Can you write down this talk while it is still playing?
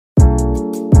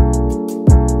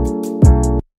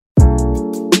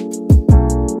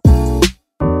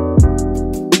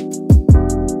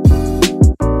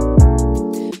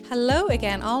Hello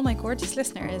again, all my gorgeous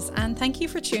listeners, and thank you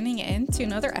for tuning in to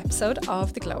another episode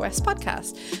of the Glow West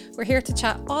podcast. We're here to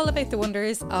chat all about the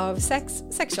wonders of sex,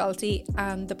 sexuality,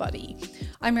 and the body.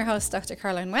 I'm your host, Dr.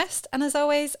 Caroline West, and as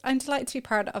always, I'm delighted to be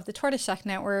part of the Tortoise Shack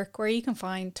Network, where you can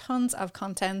find tons of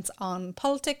content on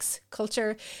politics,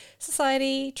 culture,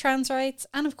 society, trans rights,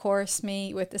 and of course,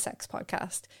 me with the Sex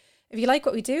Podcast. If you like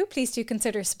what we do, please do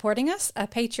consider supporting us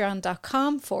at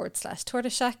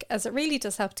patreon.com/tortoiseshack, as it really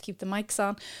does help to keep the mics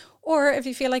on. Or if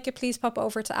you feel like it, please pop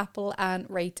over to Apple and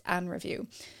rate and review.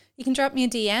 You can drop me a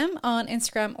DM on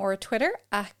Instagram or Twitter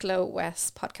at Glow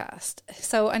West Podcast.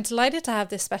 So I'm delighted to have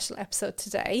this special episode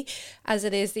today, as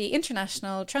it is the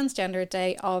International Transgender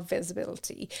Day of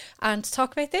Visibility. And to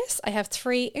talk about this, I have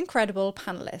three incredible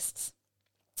panellists.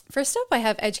 First up, I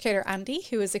have educator Andy,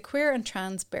 who is a queer and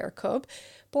trans bear cub,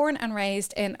 born and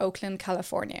raised in Oakland,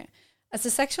 California. As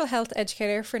a sexual health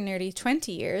educator for nearly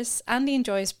 20 years, Andy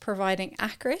enjoys providing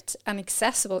accurate and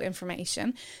accessible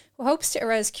information, who hopes to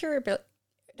arouse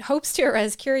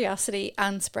curiosity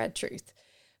and spread truth.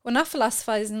 When not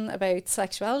philosophizing about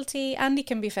sexuality, Andy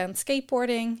can be found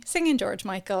skateboarding, singing George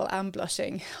Michael and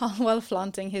blushing, all while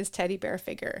flaunting his teddy bear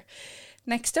figure.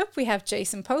 Next up, we have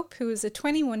Jason Pope, who is a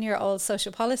 21-year-old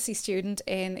social policy student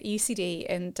in UCD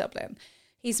in Dublin.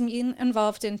 He's been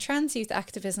involved in trans youth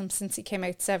activism since he came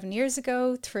out 7 years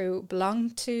ago through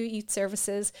Belong to Youth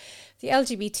Services, the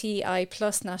LGBTI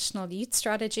plus National Youth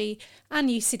Strategy, and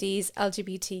UCD's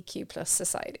LGBTQ plus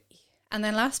Society. And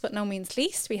then last but no means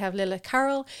least, we have Lilith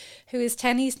Carroll, who is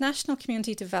TENI's National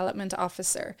Community Development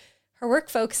Officer. Her work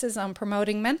focuses on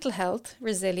promoting mental health,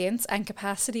 resilience and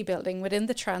capacity building within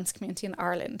the trans community in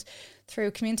Ireland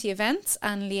through community events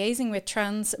and liaising with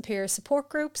trans peer support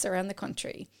groups around the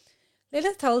country.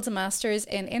 Lilith holds a Master's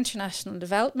in International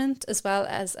Development as well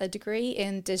as a degree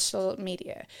in Digital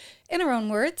Media. In her own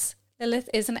words, Lilith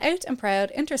is an out and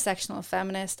proud intersectional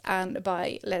feminist and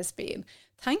bi-lesbian.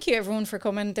 Thank you everyone for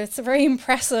coming. That's a very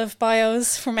impressive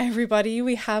bios from everybody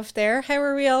we have there. How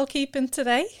are we all keeping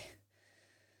today?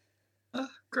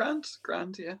 Grand,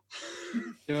 yeah.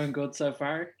 Doing good so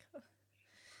far.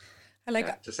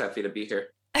 Just happy to be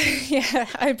here. Yeah,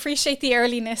 I appreciate the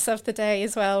earliness of the day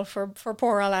as well for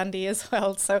poor old Andy as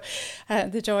well. So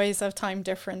the joys of time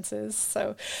differences.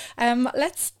 So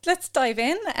let's dive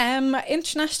in.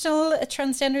 International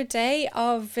Transgender Day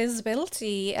of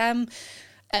Visibility. So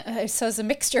there's a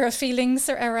mixture of feelings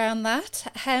around that.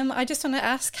 I just want to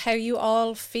ask how you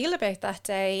all feel about that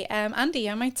day. Andy,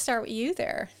 I might start with you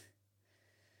there.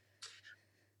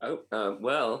 I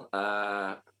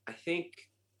think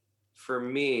for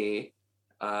me,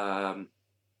 I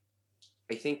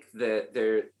think that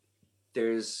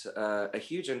there's a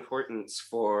huge importance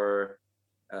for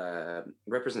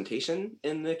representation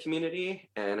in the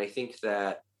community, and I think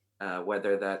that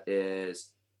whether that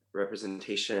is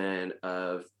representation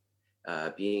of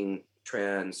being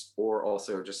trans, or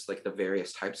also just like the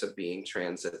various types of being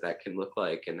trans that can look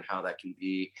like, and how that can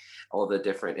be all the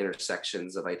different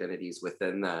intersections of identities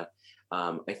within that,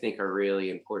 I think are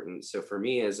really important. So for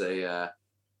me, as a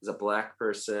Black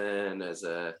person, as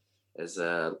a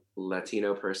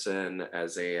Latino person,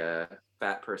 as a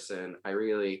fat person, I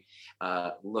really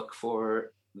look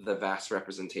for the vast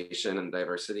representation and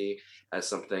diversity as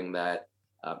something that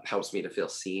helps me to feel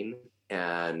seen.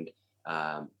 And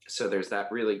so there's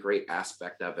that really great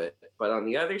aspect of it. But on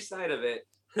the other side of it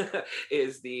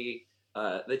is the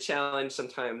challenge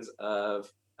sometimes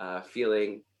of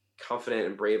feeling confident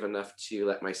and brave enough to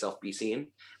let myself be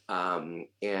seen.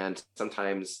 And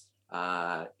sometimes,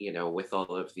 with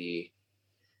all of the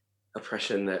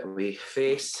oppression that we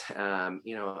face, I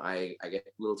get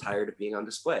a little tired of being on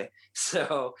display.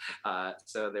 So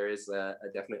there is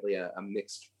definitely a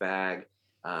mixed bag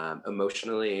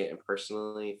emotionally and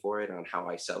personally for it on how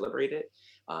I celebrate it.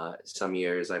 Some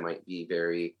years I might be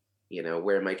very,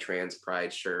 wear my trans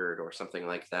pride shirt or something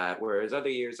like that. Whereas other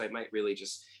years I might really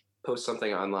just post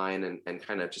something online and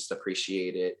kind of just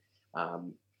appreciate it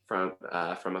from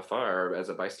afar as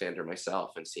a bystander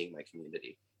myself and seeing my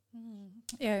community.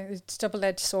 Yeah, it's a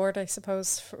double-edged sword, I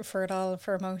suppose, for it all,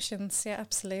 for emotions. Yeah,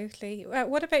 absolutely.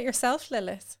 What about yourself,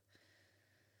 Lilith?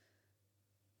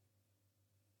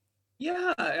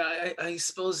 Yeah, I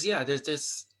suppose, yeah,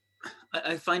 there's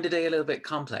I find the day a little bit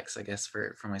complex, I guess,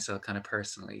 for myself kind of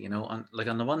personally, on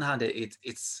the one hand,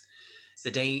 it's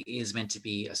the day is meant to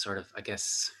be a sort of, I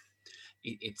guess,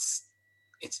 it's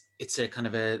a kind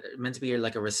of meant to be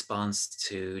like a response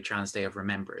to Trans Day of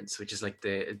Remembrance, which is like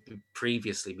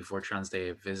previously, before Trans Day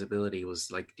of Visibility,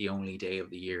 was like the only day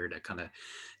of the year that kind of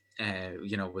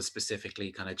was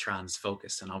specifically kind of trans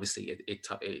focused, and obviously it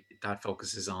that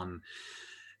focuses on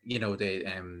the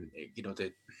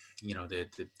the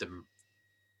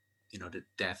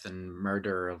death and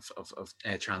murder of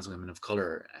trans women of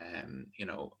color,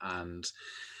 and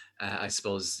I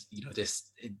suppose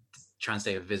this Trans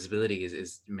Day of Visibility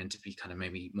is meant to be kind of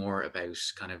maybe more about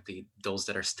kind of those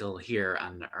that are still here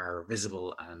and are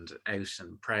visible and out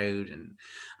and proud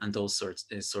and those sorts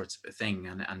of a thing,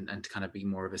 and to kind of be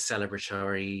more of a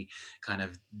celebratory kind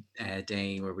of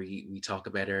day where we talk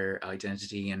about our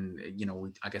identity, and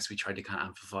I guess we try to kind of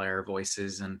amplify our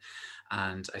voices, and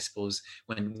I suppose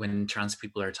when trans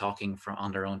people are talking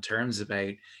on their own terms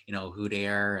about who they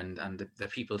are and the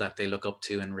people that they look up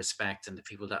to and respect and the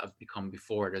people that have become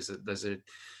before, there's a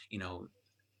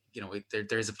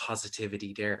there's a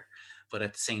positivity there. But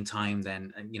at the same time,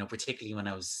 then, particularly when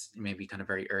I was maybe kind of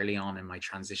very early on in my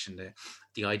transition,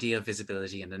 the idea of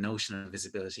visibility and the notion of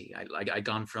visibility, I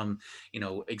gone from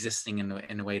existing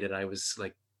in a way that I was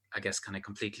like, I guess, kind of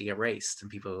completely erased,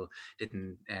 and people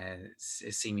didn't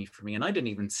see me for me, and I didn't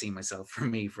even see myself for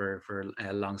me for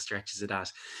long stretches of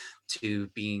that, to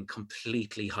being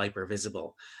completely hyper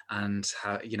visible, and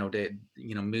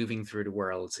moving through the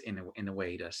world in a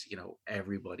way that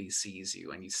everybody sees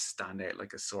you and you stand out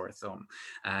like a sore thumb,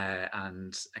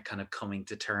 and kind of coming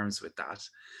to terms with that.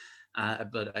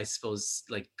 But I suppose,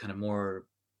 like, kind of more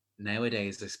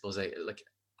nowadays, I suppose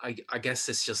I guess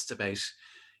it's just about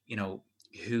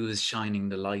who is shining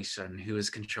the light and who is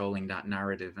controlling that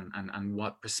narrative, and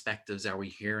what perspectives are we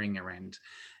hearing around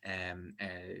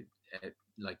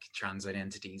like trans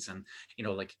identities, and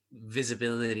like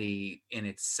visibility in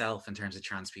itself in terms of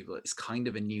trans people is kind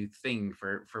of a new thing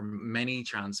for many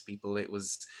trans people. It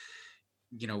was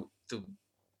the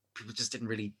people just didn't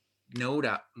really know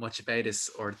that much about us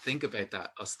or think about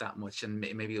us that much, and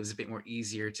maybe it was a bit more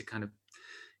easier to kind of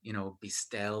be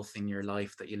stealth in your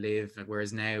life that you live,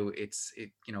 whereas now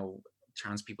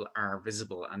trans people are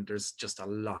visible, and there's just a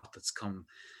lot that's come,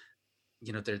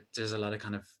 there's a lot of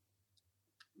kind of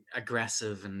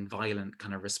aggressive and violent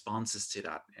kind of responses to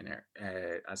that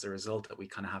as a result that we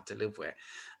kind of have to live with,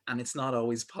 and it's not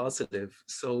always positive.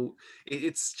 So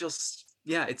it's just,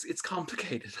 yeah, it's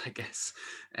complicated, I guess.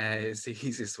 It's the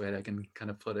easiest way I can kind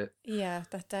of put it. Yeah,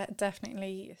 that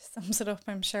definitely sums it up,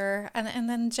 I'm sure. And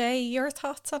then Jay, your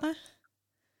thoughts on it?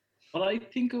 Well, I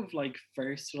think of, like,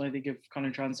 first, when I think of kind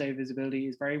of Trans Day visibility,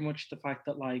 is very much the fact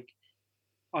that, like,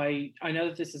 I know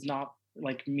that this is not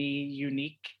like me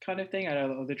unique kind of thing. I know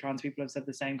that other trans people have said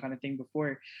the same kind of thing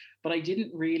before, but I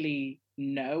didn't really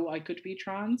know I could be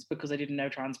trans because I didn't know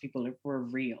trans people were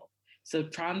real. So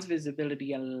trans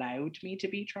visibility allowed me to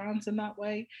be trans in that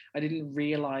way. I didn't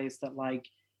realize that, like,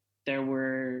 there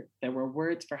were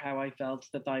words for how I felt,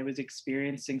 that I was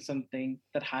experiencing something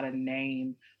that had a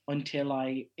name, until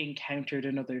I encountered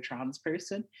another trans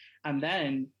person. And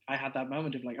then I had that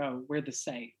moment of like, oh, we're the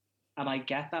same. And I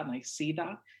get that and I see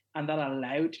that. And that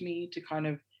allowed me to kind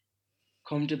of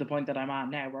come to the point that I'm at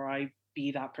now, where I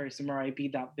be that person, where I be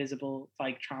that visible,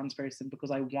 like, trans person,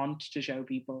 because I want to show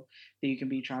people that you can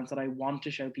be trans, that I want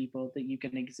to show people that you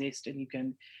can exist, and you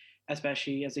can,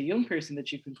 especially as a young person,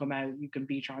 that you can come out, you can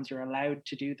be trans, you're allowed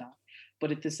to do that.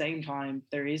 But at the same time,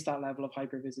 there is that level of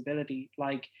hypervisibility.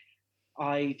 Like,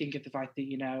 I think of the fact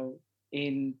that,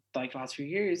 in like last few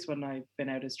years when I've been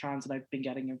out as trans and I've been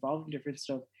getting involved in different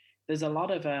stuff, there's a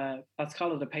lot of let's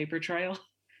call it a paper trail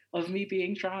of me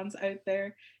being trans out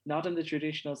there, not in the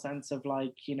traditional sense of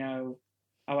like, oh,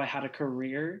 I had a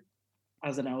career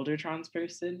as an older trans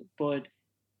person, but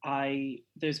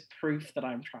there's proof that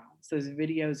I'm trans. There's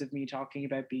videos of me talking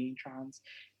about being trans.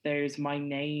 There's my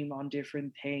name on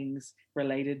different things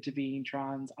related to being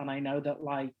trans. And I know that,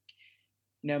 like,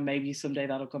 maybe someday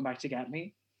that'll come back to get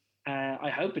me. I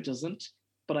hope it doesn't.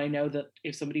 But I know that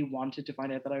if somebody wanted to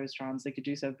find out that I was trans, they could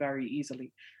do so very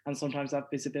easily. And sometimes that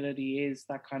visibility is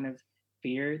that kind of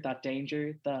fear, that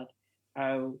danger, that,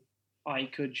 oh, I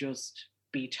could just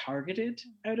be targeted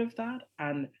out of that.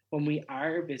 And when we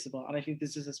are visible, and I think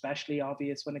this is especially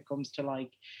obvious when it comes to,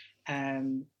 like,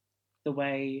 the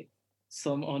way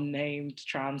some unnamed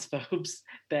transphobes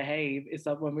behave, is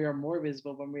that when we are more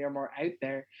visible, when we are more out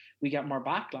there, we get more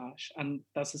backlash. And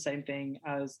that's the same thing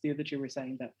as the other two were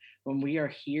saying, that when we are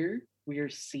here, we are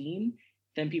seen,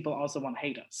 then people also want to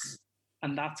hate us.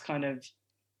 And that's kind of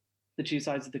the two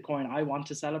sides of the coin. I want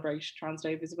to celebrate Trans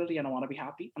Day visibility and I want to be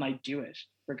happy, and I do it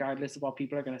regardless of what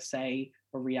people are going to say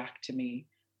or react to me.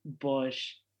 But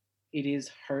it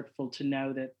is hurtful to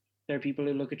know that there are people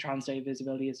who look at Trans Day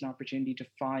visibility as an opportunity to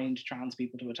find trans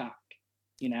people to attack,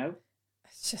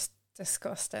 It's just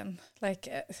disgusting. Like,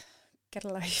 get a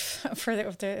life.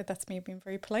 That's me being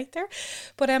very polite there.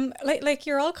 But like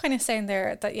you're all kind of saying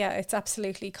there that, yeah, it's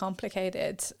absolutely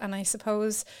complicated. And I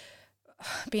suppose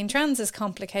being trans is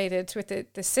complicated with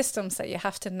the systems that you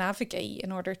have to navigate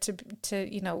in order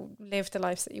to you know, live the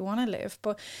lives that you want to live.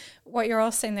 But what you're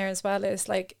also saying there as well is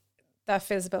like that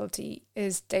visibility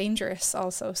is dangerous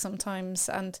also sometimes.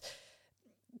 And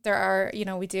there are, you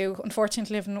know, we do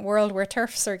unfortunately live in a world where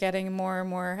TERFs are getting more and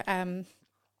more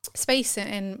space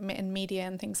in media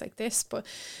and things like this. But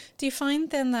do you find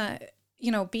then that,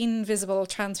 you know, being visible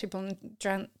trans people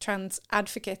and trans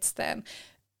advocates, then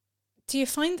do you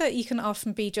find that you can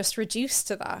often be just reduced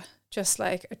to that, just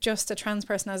a trans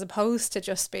person, as opposed to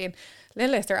just being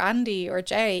Lilith or Andy or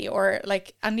Jay, or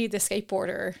like Andy the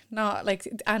skateboarder, not like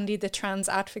Andy the trans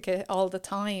advocate all the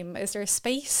time? Is there a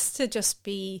space to just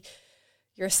be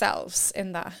yourselves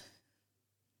in that?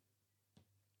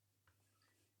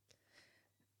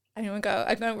 Anyone go?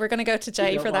 We're going to go to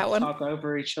Jay for that one. Talk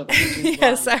over each other.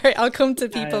 Yeah, sorry. I'll come to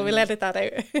people. We'll edit that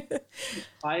out.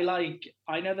 I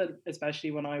know that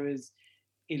especially when I was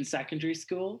in secondary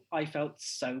school, I felt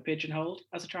so pigeonholed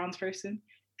as a trans person.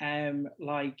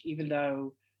 Like, even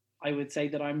though I would say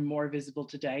that I'm more visible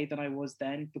today than I was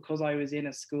then, because I was in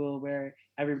a school where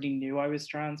everybody knew I was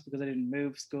trans because I didn't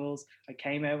move schools. I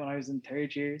came out when I was in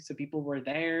third year, so people were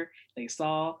there, they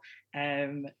saw,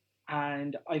 and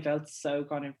I felt so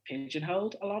kind of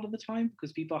pigeonholed a lot of the time,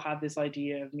 because people had this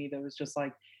idea of me that was just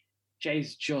like,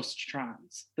 Jay's just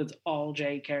trans. That's all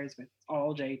Jay cares about,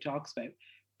 all Jay talks about.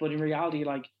 But in reality,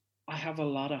 like, I have a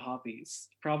lot of hobbies,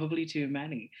 probably too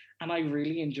many, and I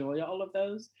really enjoy all of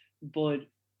those. But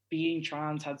being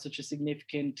trans had such a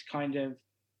significant kind of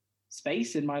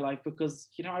space in my life because,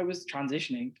 you know, I was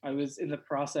transitioning. I was in the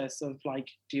process of like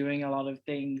doing a lot of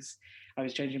things. I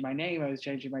was changing my name, I was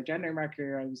changing my gender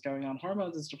marker, I was going on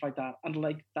hormones and stuff like that. And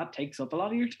like, that takes up a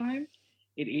lot of your time.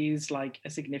 It is like a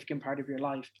significant part of your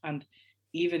life. And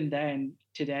even then,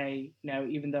 today, now,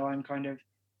 even though I'm kind of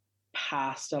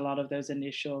past a lot of those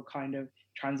initial kind of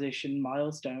transition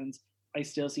milestones, I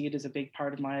still see it as a big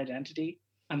part of my identity.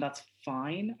 And that's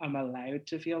fine. I'm allowed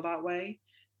to feel that way.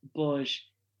 But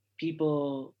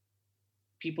people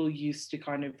used to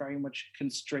kind of very much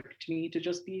constrict me to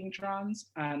just being trans,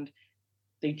 and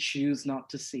they choose not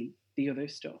to see the other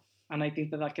stuff. And I think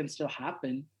that can still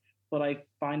happen, but I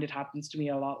find it happens to me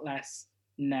a lot less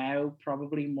now,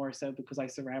 probably more so because I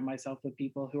surround myself with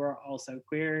people who are also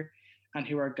queer and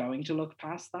who are going to look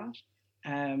past that.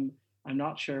 I'm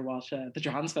not sure what the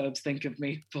transphobes think of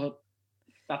me, but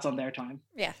that's on their time.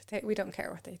 Yeah, we don't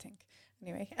care what they think.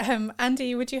 Anyway,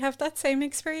 Andy, would you have that same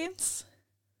experience?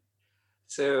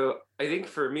 So I think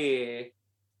for me,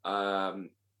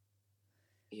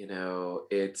 you know,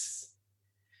 it's,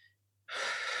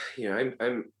 you know,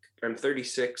 I'm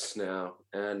 36 now,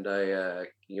 and I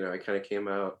you know, I kind of came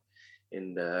out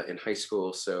in high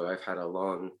school, so I've had a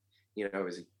long, you know,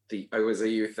 I was a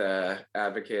youth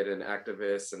advocate and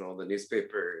activist in all the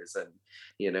newspapers and,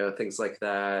 you know, things like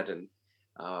that. And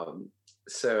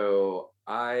so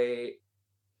I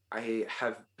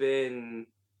have been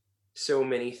so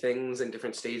many things in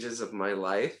different stages of my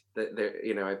life that there,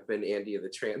 you know, I've been Andy the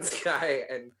trans guy,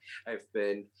 and I've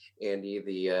been Andy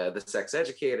the sex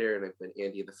educator, and I've been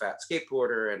Andy the fat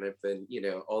skateboarder, and I've been, you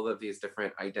know, all of these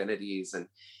different identities and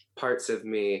parts of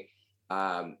me.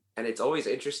 And it's always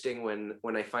interesting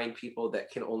when I find people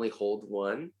that can only hold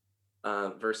one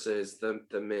versus the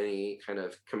many kind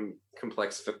of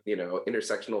complex, you know,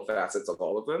 intersectional facets of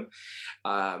all of them.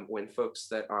 When folks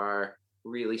that are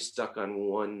really stuck on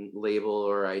one label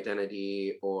or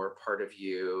identity or part of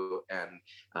you,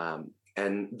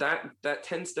 and that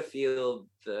tends to feel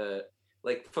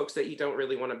like folks that you don't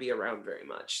really want to be around very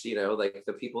much, you know, like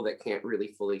the people that can't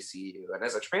really fully see you. And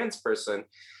as a trans person,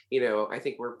 you know, I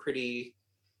think we're pretty,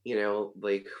 you know,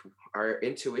 like our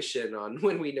intuition on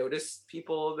when we notice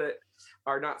people that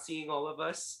are not seeing all of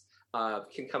us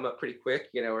can come up pretty quick.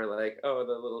 You know, we're like, oh,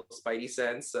 the little spidey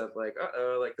sense of like,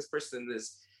 uh-oh, like this person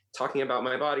is talking about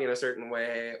my body in a certain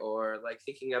way, or like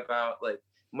thinking about like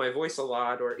my voice a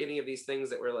lot, or any of these things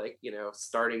that we're like, you know,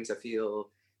 starting to feel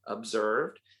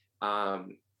observed.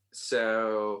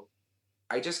 So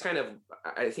I just kind of,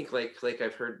 I think like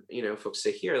I've heard, you know, folks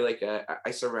say here, like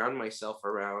I surround myself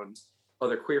around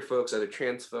other queer folks, other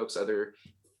trans folks, other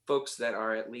folks that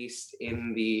are at least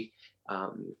in the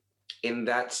in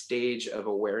that stage of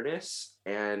awareness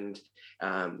and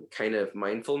kind of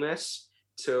mindfulness,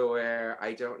 to where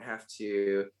I don't have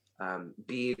to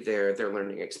be their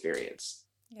learning experience.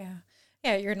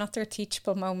 Yeah, you're not their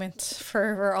teachable moment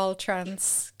for all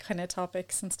trans kind of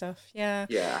topics and stuff. Yeah.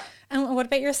 Yeah. And what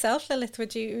about yourself, Lilith?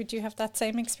 Would you have that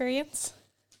same experience?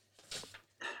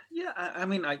 Yeah, I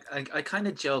mean, I kind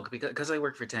of joke because I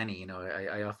work for Tenny. You know,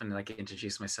 I often like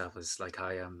introduce myself as like,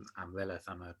 "Hi, I'm Lilith.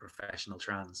 I'm a professional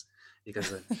trans,"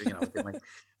 because you know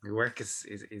my work is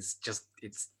just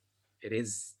it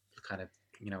is kind of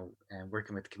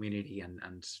working with the community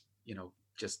and you know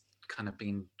just kind of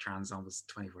being trans almost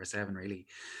 24/7 really,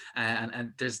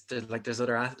 and there's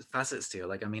other facets to it.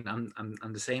 Like I mean,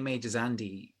 I'm the same age as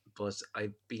Andy, but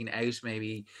I've been out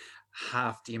maybe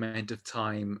half the amount of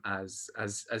time as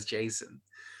Jason.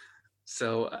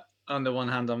 So on the one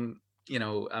hand, I'm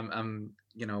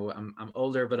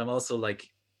older, but I'm also like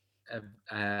a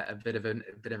bit of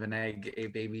an egg, a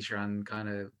baby tran kind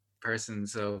of person.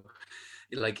 So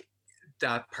like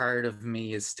that part of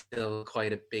me is still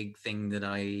quite a big thing that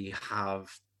I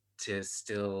have to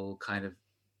still kind of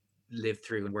live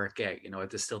through and work out.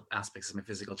 There's still aspects of my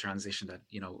physical transition that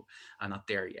I'm not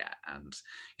there yet, and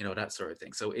that sort of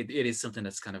thing. So it is something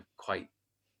that's kind of quite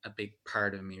a big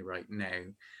part of me right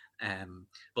now.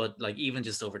 But like even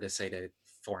just over the say the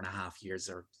 4.5 years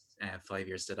or 5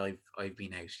 years that I've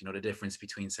been out, the difference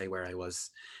between say where I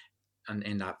was and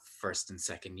in that first and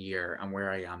second year and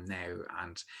where I am now,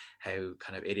 and how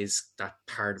kind of it is that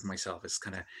part of myself is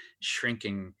kind of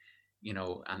shrinking,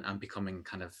 and becoming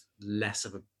kind of less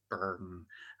of a burden,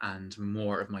 and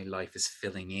more of my life is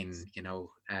filling in,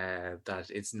 that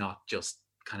it's not just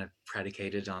kind of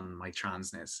predicated on my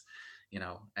transness,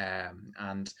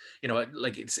 and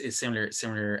like it's similar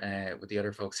with the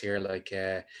other folks here, like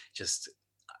just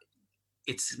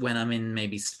it's when I'm in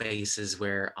maybe spaces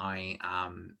where I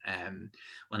am,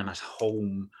 when I'm at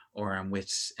home or I'm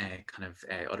with kind of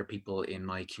other people in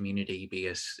my community, be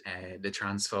it the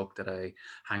trans folk that I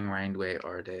hang around with,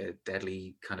 or the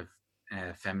deadly kind of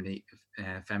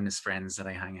feminist friends that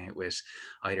I hang out with,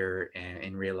 either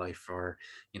in real life or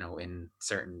in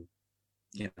certain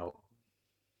you know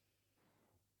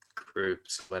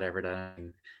groups, whatever that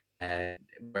I'm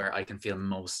where I can feel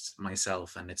most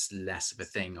myself and it's less of a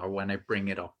thing. Or when I bring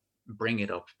it up,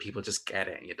 people just get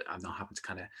it. I'm not having to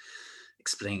kind of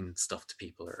explain stuff to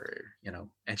people or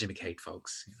educate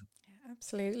folks. Yeah,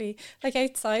 absolutely. Like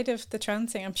outside of the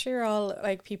trans thing, I'm sure you're all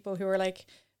like people who are like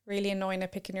really annoying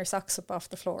at picking your socks up off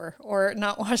the floor or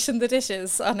not washing the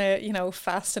dishes on a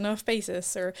fast enough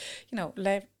basis, or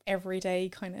everyday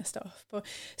kind of stuff. But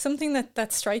something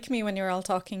that strike me when you're all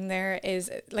talking there is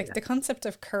like the concept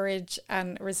of courage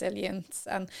and resilience.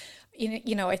 And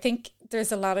I think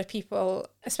there's a lot of people,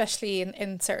 especially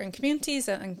in certain communities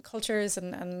and cultures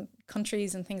and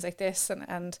countries and things like this,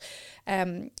 and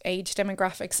age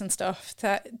demographics and stuff,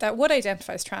 that would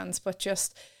identify as trans, but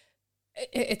just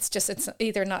it's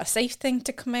either not a safe thing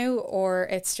to come out, or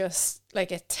it's just like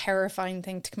a terrifying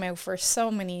thing to come out for so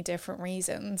many different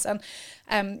reasons.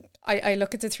 And I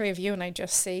look at the three of you and I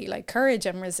just see like courage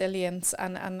and resilience,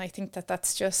 and I think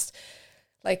that's just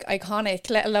like iconic,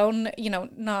 let alone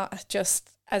not just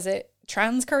as a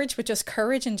trans courage, but just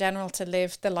courage in general to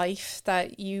live the life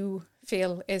that you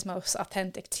feel is most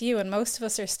authentic to you. And most of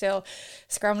us are still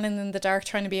scrambling in the dark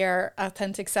trying to be our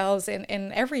authentic selves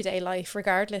in everyday life,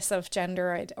 regardless of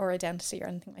gender or identity or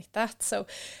anything like that. So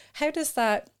how does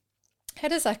that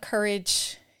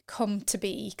courage come to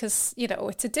be? Because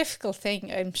it's a difficult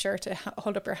thing, I'm sure, to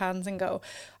hold up your hands and go,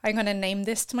 I'm going to name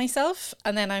this to myself,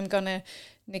 and then I'm going to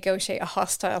negotiate a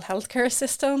hostile healthcare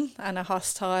system and a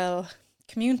hostile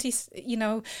communities.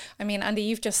 I mean, Andy,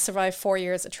 you've just survived 4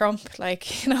 years of Trump. Like,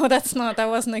 that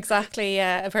wasn't exactly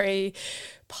a very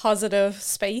positive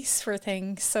space for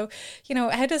things. So,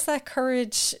 how does that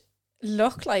courage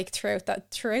look like throughout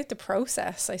the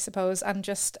process, I suppose, and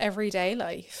just everyday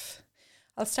life?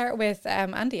 I'll start with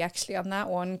Andy, actually, on that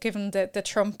one, given the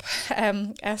Trump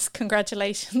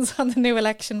congratulations on the new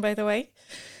election, by the way.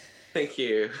 Thank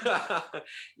you.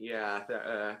 Yeah,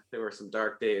 there were some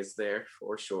dark days there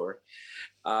for sure.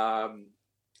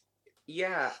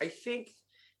 Yeah, I think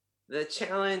the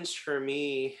challenge for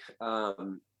me,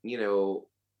 in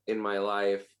my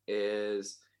life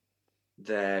is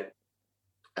that,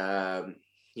 I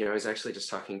was actually just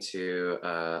talking to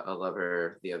a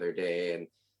lover the other day, and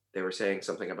they were saying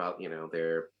something about,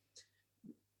 their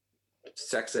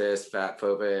sexist, fat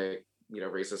phobic,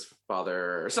 racist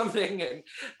father or something, and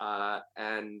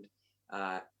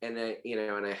then,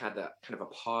 and I had that kind of a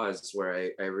pause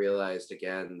where I realized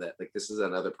again that like this is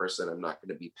another person I'm not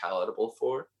going to be palatable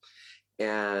for,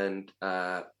 and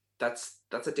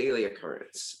that's a daily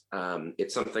occurrence.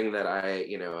 It's something that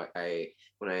I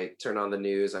when I turn on the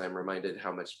news, I'm reminded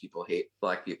how much people hate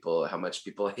Black people, how much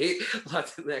people hate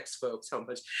Latinx folks, how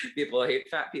much people hate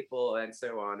fat people, and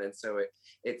so on. And so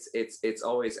it's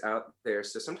always out there.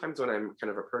 So sometimes when I'm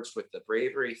kind of approached with the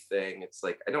bravery thing, it's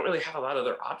like I don't really have a lot of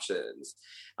other options.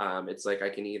 It's like I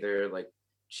can either like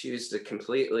choose to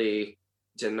completely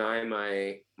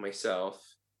deny myself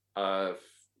of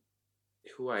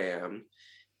who I am,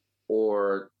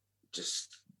 or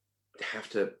just have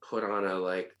to put on a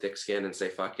like thick skin and say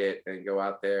fuck it and go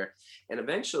out there. And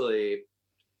eventually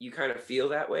you kind of feel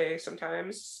that way.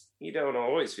 Sometimes you don't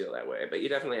always feel that way, but you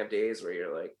definitely have days where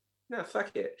you're like, no,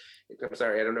 fuck it. I'm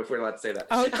sorry, I don't know if we're allowed to say that.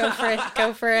 Oh,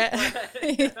 go for it.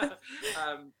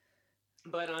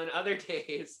 But on other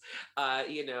days,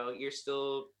 you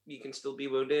can still be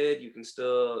wounded, you can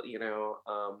still,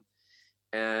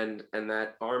 and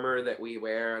that armor that we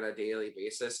wear on a daily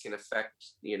basis can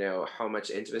affect how much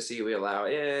intimacy we allow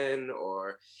in,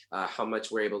 or how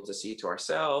much we're able to see to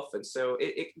ourselves. And so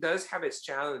it does have its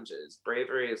challenges.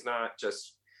 Bravery is not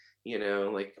just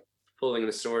like pulling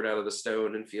the sword out of the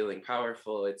stone and feeling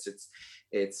powerful. It's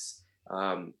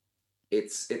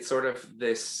sort of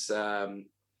this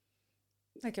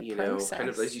like a process. kind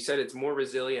of, as you said, it's more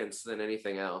resilience than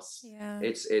anything else. Yeah,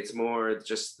 it's more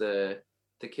just the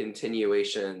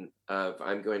continuation of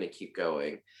I'm going to keep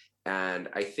going. And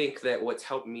I think that what's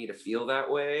helped me to feel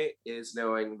that way is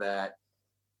knowing that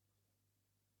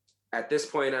at this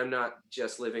point, I'm not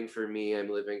just living for me,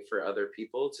 I'm living for other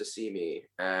people to see me.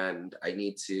 And I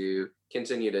need to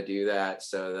continue to do that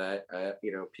so that,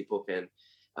 people can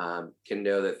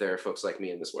know that there are folks like me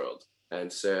in this world.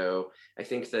 And so I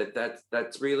think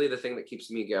that's really the thing that keeps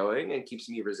me going and keeps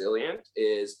me resilient,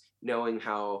 is knowing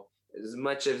how, as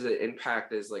much of the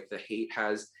impact as like the hate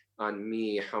has on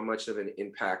me, how much of an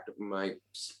impact my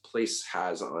place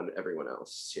has on everyone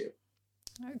else too.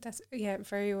 That's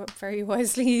very, very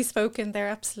wisely spoken there.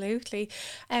 Absolutely.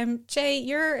 Jay,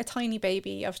 you're a tiny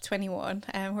baby of 21.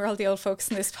 We're all the old folks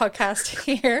in this podcast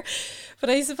here, but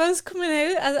I suppose coming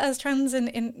out as trans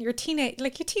in your your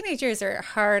teenage years are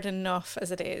hard enough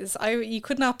as it is. You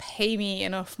could not pay me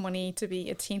enough money to be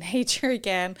a teenager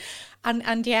again,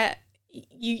 and yet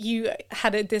you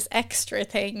had this extra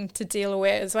thing to deal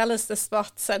with, as well as the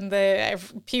spots and the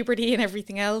puberty and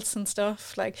everything else and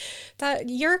stuff like that.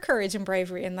 Your courage and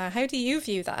bravery in that, how do you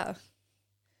view that?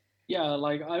 Yeah,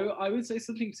 like I would say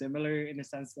something similar, in a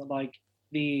sense that like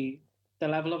the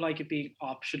level of like it being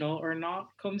optional or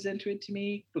not comes into it to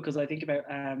me, because I think about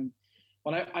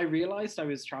when I realized I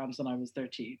was trans when I was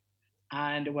 13.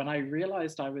 And when I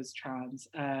realized I was trans,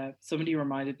 somebody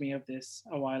reminded me of this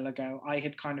a while ago. I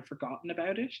had kind of forgotten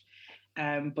about it.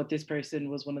 But this person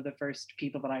was one of the first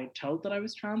people that I had told that I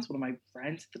was trans, one of my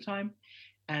friends at the time.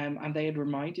 And they had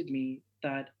reminded me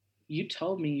that you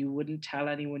told me you wouldn't tell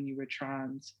anyone you were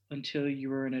trans until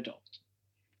you were an adult.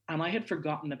 And I had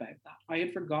forgotten about that. I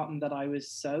had forgotten that I was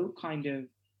so kind of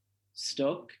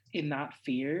stuck in that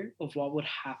fear of what would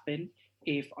happen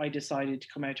if I decided to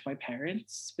come out to my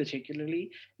parents,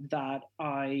 particularly, that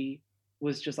I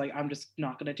was just like, I'm just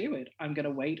not going to do it. I'm going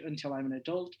to wait until I'm an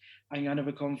adult. I'm going to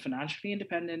become financially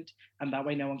independent, and that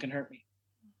way no one can hurt me.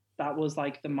 That was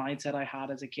like the mindset I had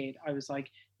as a kid. I was like,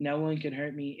 no one can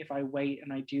hurt me if I wait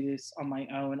and I do this on my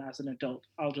own as an adult.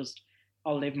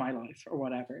 I'll live my life or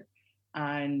whatever.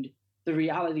 And the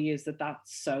reality is that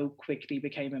so quickly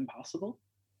became impossible.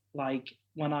 Like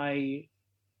when I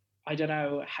don't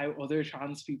know how other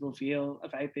trans people feel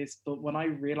about this, but when I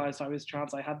realized I was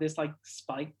trans, I had this like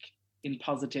spike in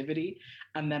positivity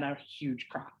and then a huge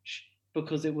crash,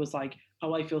 because it was like,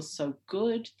 oh, I feel so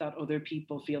good that other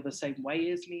people feel the same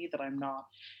way as me, that I'm not,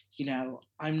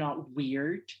 I'm not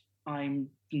weird. I'm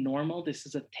normal. This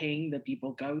is a thing that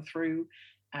people go through.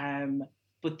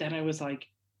 But then I was like,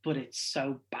 but it's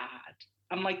so bad.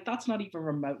 And like, that's not even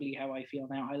remotely how I feel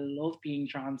now. I love being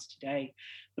trans today.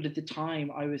 But at the time,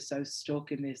 I was so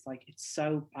stuck in this, like, it's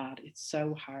so bad. It's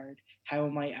so hard. How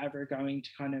am I ever going to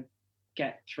kind of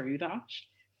get through that?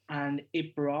 And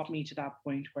it brought me to that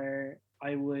point where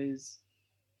I was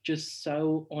just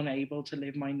so unable to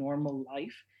live my normal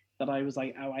life that I was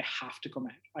like, oh, I have to come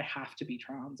out. I have to be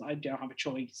trans. I don't have a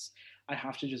choice. I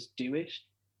have to just do it.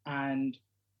 And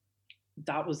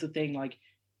that was the thing. Like,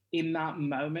 in that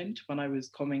moment when I was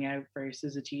coming out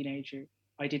versus a teenager,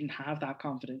 I didn't have that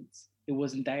confidence. It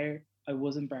wasn't there. I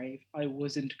wasn't brave. I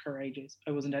wasn't courageous.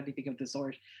 I wasn't anything of the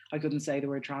sort. I couldn't say the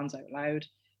word trans out loud.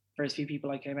 First few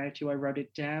people I came out to, I wrote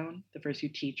it down. The first few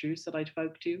teachers that I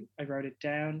spoke to, I wrote it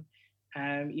down.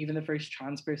 Even the first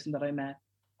trans person that I met,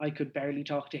 I could barely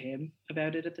talk to him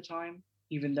about it at the time.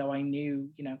 even though I knew,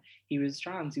 he was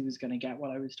trans, he was going to get what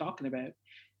I was talking about.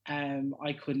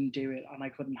 I couldn't do it and I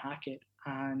couldn't hack it.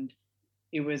 And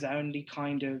it was only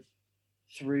kind of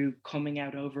through coming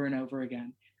out over and over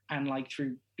again, and like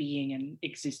through being and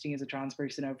existing as a trans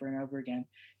person over and over again,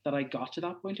 that I got to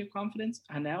that point of confidence.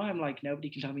 And now I'm like, nobody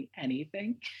can tell me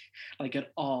anything, like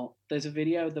at all. There's a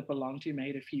video that Belong To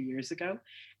made a few years ago,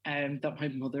 that my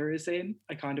mother is in.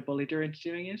 I kind of bullied her into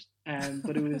doing it,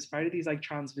 but it was part of these like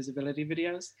trans visibility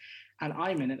videos, and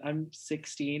I'm in it. I'm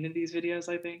 16 in these videos,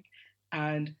 I think.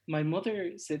 And my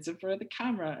mother sits in front of the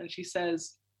camera and she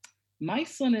says, "My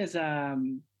son is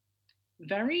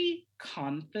very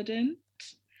confident."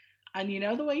 And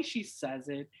the way she says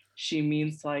it, she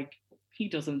means like he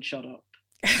doesn't shut up,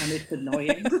 and it's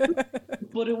annoying.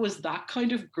 But it was that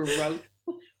kind of growth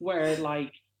where,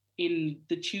 like, in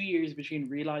the 2 years between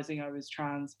realizing I was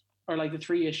trans, or like the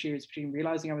 3-ish years between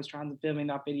realizing I was trans and filming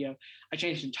that video, I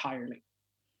changed entirely.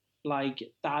 Like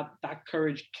that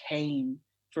courage came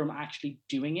from actually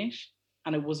doing it,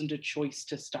 and it wasn't a choice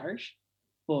to start,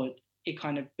 but it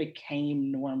kind of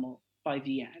became normal by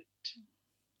the end.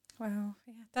 Wow,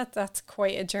 yeah, that's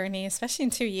quite a journey, especially in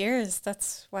 2 years.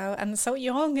 That's wow, and so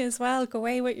young as well. Go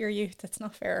away with your youth. It's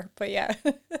not fair, but yeah.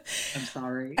 I'm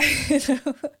sorry.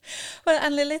 Well,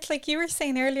 and Lilith, like you were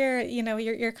saying earlier,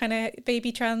 you're kind of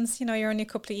baby trans. You're only a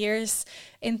couple of years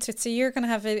into it, so you're going to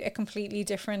have a completely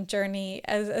different journey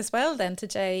as well then to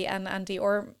Jay and Andy,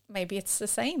 or maybe it's the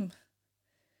same.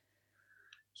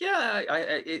 Yeah,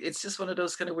 it's just one of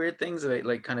those kind of weird things about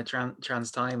like kind of trans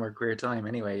time or queer time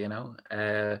anyway,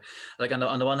 like on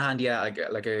the one hand, yeah,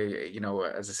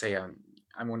 as I say,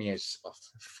 I'm only aged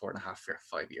 4.5 or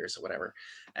 5 years or whatever,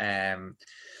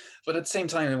 but at the same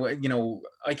time,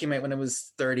 I came out when I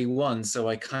was 31, so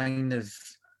I kind of,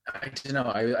 I don't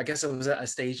know, I guess I was at a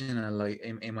stage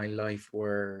in my life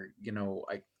where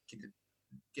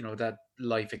that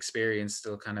life experience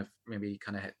still kind of maybe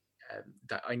kind of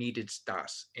that I needed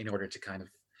that in order to kind of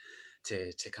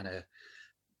to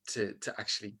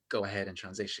actually go ahead and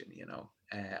transition.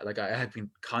 Like I had been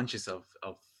conscious of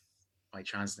my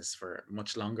transness for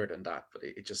much longer than that, but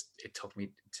it took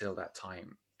me till that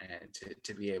time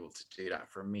to be able to do that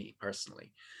for me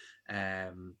personally.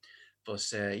 Yeah,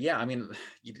 I mean,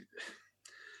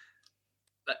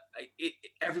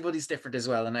 everybody's different as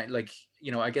well, and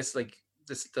I guess like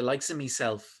the likes of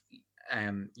myself.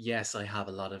 Yes, I have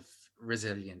a lot of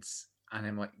resilience, and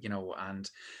and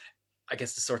I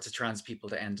guess the sorts of trans people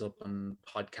that end up on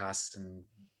podcasts and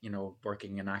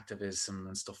working in activism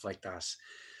and stuff like that,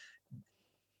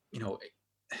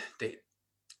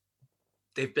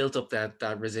 they've built up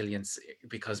that resilience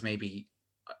because maybe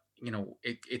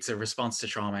it's a response to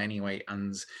trauma anyway,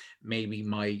 and maybe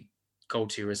my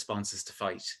go-to response is to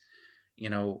fight,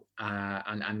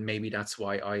 and maybe that's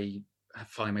why I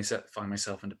find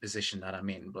myself in the position that I'm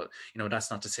in. But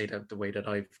that's not to say that the way that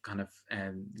I've kind of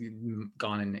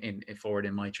gone in forward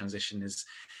in my transition is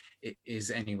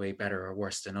any way better or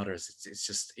worse than others.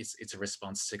 It's a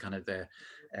response to kind of the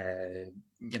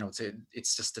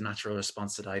it's just a natural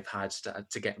response that I've had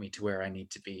to get me to where I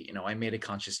need to be. I made a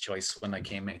conscious choice when I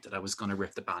came out that I was going to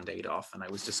rip the band-aid off and I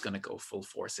was just going to go full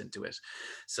force into it.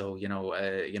 So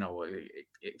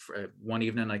one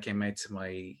evening I came out to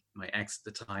my ex at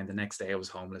the time. The next day I was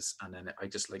homeless, and then I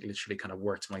just like literally kind of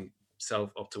worked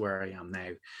myself up to where I am now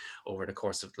over the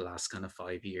course of the last kind of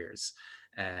 5 years.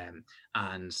 And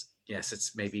yes,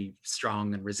 it's maybe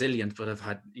strong and resilient, but I've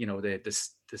had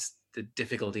the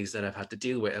difficulties that I've had to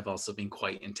deal with have also been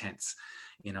quite intense,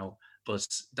 but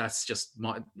that's just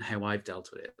how I've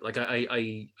dealt with it. Like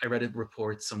I read a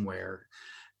report somewhere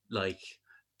like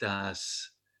that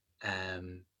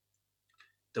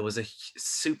there was a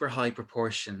super high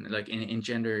proportion, like in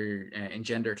gender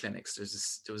clinics,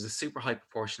 there was a super high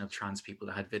proportion of trans people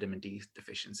that had vitamin D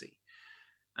deficiency.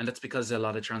 And that's because a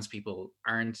lot of trans people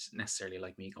aren't necessarily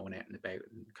like me going out and about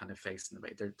and kind of facing the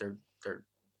way. They're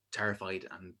terrified,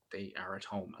 and they are at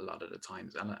home a lot of the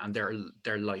times, and their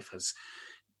life has,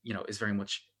 is very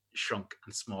much shrunk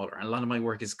and smaller. And a lot of my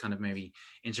work is kind of maybe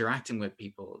interacting with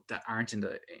people that aren't in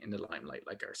the limelight,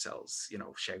 like ourselves,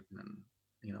 shouting and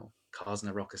causing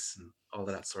a ruckus and all of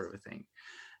that sort of a thing.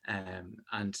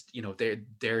 And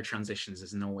their transitions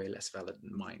is no way less valid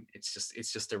than mine. It's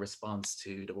just a response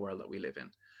to the world that we live in.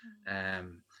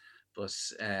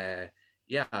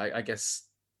 Yeah, I guess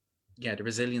the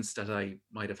resilience that I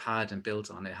might have had and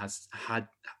built on,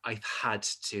 I've had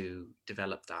to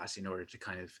develop that in order to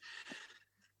kind of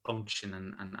function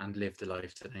and live the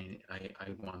life that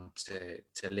I want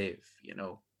to live,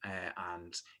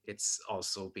 and it's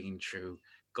also been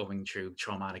going through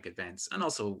traumatic events, and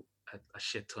also a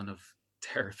shit ton of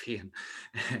therapy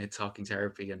and talking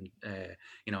therapy, and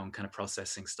you know, I'm kind of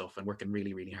processing stuff and working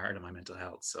really, really hard on my mental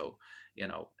health. So, you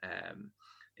know,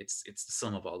 it's the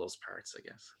sum of all those parts, I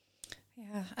guess.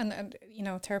 Yeah, and you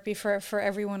know, therapy for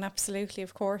everyone, absolutely,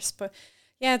 of course. But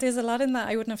yeah, there's a lot in that.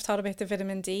 I wouldn't have thought about the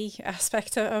vitamin D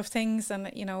aspect of things, and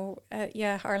you know,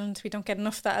 yeah, Ireland, we don't get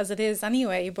enough of that as it is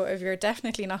anyway. But if you're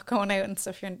definitely not going out and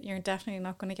stuff, you're definitely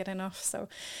not going to get enough. So,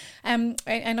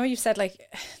 I know you said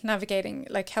like navigating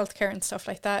like healthcare and stuff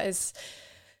like that is,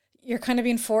 you're kind of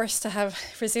being forced to have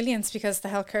resilience because the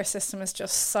healthcare system is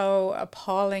just so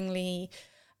appallingly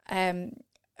um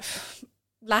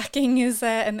lacking is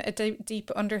a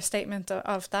deep understatement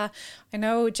of that. I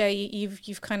know, Jay,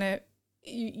 you've kind of,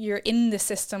 you're in the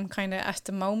system kind of at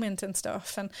the moment and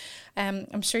stuff, and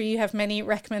I'm sure you have many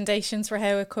recommendations for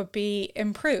how it could be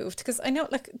improved, because I know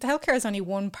like the healthcare is only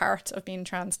one part of being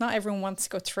trans. Not everyone wants to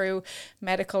go through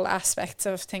medical aspects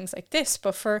of things like this,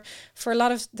 but for a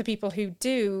lot of the people who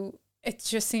do, it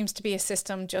just seems to be a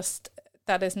system just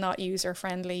that is not user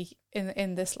friendly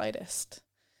in the slightest.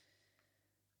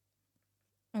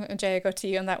 Jay, I go to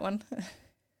you on that one.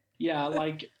 Yeah,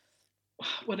 like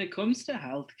when it comes to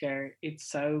healthcare, it's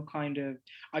so kind of,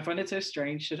 I find it so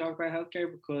strange to talk about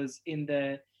healthcare, because in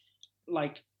the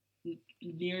like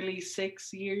nearly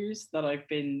 6 years that I've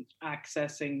been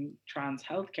accessing trans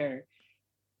healthcare,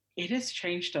 it has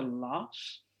changed a lot.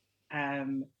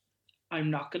 Um,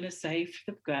 I'm not going to say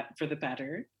for the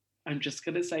better. I'm just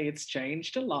going to say it's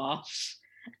changed a lot.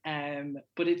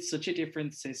 But it's such a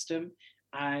different system.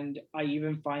 And I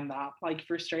even find that like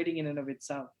frustrating in and of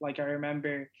itself. Like I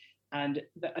remember, and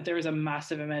there is a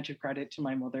massive amount of credit to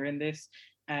my mother in this,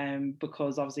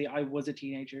 because obviously I was a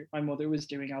teenager. My mother was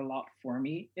doing a lot for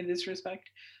me in this respect,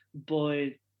 but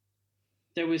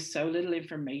there was so little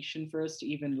information for us to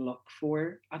even look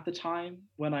for at the time,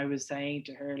 when I was saying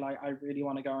to her, like, I really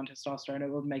want to go on testosterone,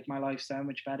 it would make my life so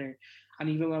much better. And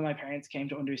even when my parents came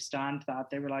to understand that,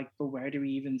 they were like, but where do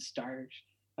we even start?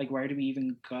 Like, where do we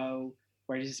even go?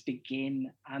 Where does this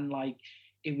begin? And like,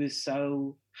 it was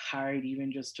so hard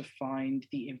even just to find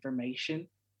the information,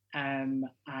 and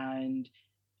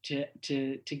to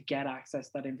get access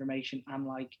to that information. And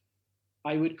like,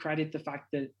 I would credit the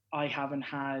fact that I haven't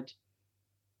had,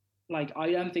 like,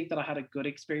 I don't think that I had a good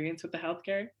experience with the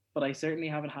healthcare, but I certainly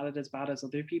haven't had it as bad as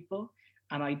other people.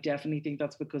 And I definitely think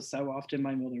that's because so often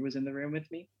my mother was in the room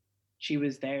with me. She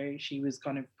was there. She was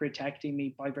kind of protecting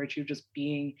me by virtue of just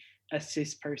being a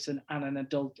cis person and an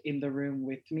adult in the room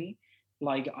with me.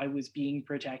 Like, I was being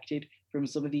protected from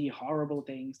some of the horrible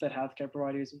things that healthcare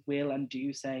providers will and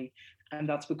do say. And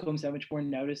that's become so much more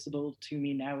noticeable to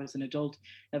me now as an adult,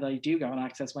 now that I do go and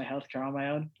access my healthcare on my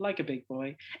own, like a big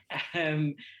boy.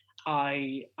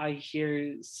 I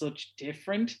hear such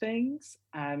different things,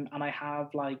 and I have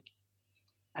like,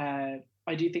 I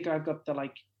do think I've got the,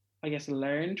 like, I guess,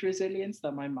 learned resilience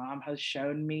that my mom has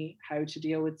shown me how to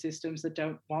deal with systems that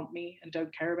don't want me and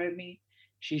don't care about me.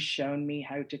 She's shown me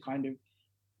how to kind of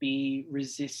be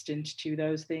resistant to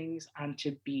those things and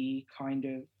to be kind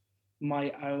of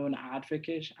my own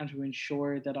advocate and to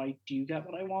ensure that I do get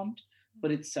what I want.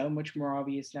 But it's so much more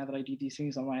obvious now that I do these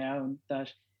things on my own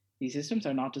that these systems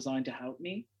are not designed to help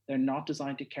me. They're not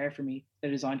designed to care for me. They're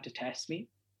designed to test me.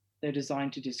 They're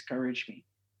designed to discourage me.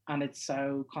 And it's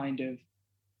so kind of,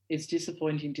 it's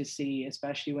disappointing to see,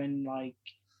 especially when, like,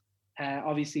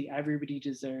 obviously everybody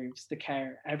deserves the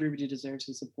care, everybody deserves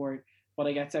the support, but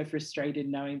I get so frustrated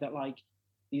knowing that, like,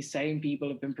 these same people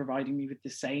have been providing me with the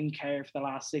same care for the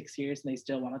last 6 years and they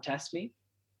still want to test me.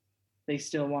 They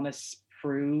still want to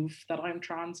prove that I'm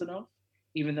trans enough,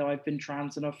 even though I've been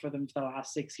trans enough for them for the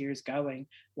last 6 years going.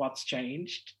 What's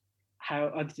changed? How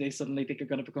do they suddenly think I'm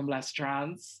going to become less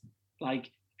trans?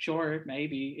 Like, sure,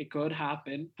 maybe it could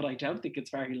happen, but I don't think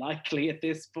it's very likely at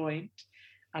this point.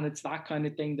 And it's that kind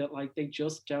of thing that, like, they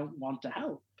just don't want to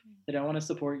help. They don't want to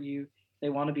support you. They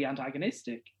want to be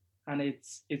antagonistic. And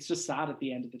it's just sad at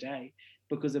the end of the day,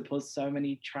 because it puts so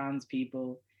many trans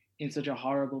people in such a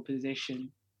horrible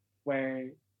position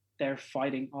where they're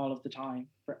fighting all of the time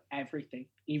for everything,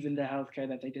 even the healthcare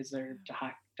that they deserve to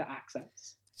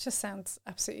access. It just sounds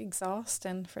absolutely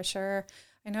exhausting, for sure.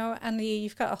 I know, Andy,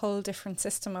 you've got a whole different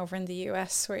system over in the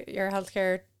US where your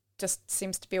healthcare just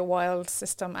seems to be a wild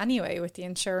system anyway, with the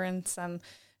insurance and $1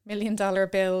 million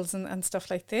bills and stuff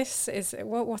like this.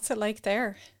 What's it like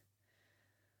there?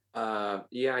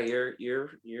 Yeah,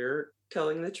 you're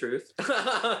telling the truth.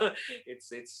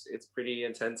 It's pretty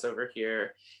intense over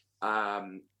here.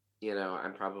 You know,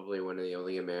 I'm probably one of the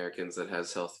only Americans that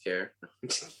has healthcare,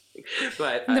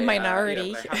 but the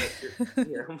minority.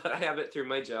 But I have it through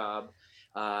my job.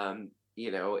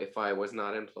 You know, if I was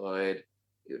not employed,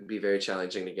 it would be very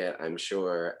challenging to get, I'm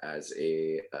sure, as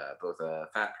a both a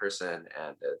fat person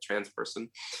and a trans person.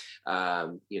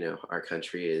 Our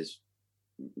country is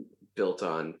built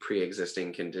on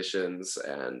pre-existing conditions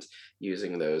and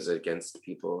using those against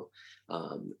people,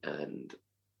 and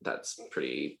that's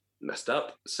pretty messed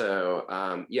up. So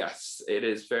yes, it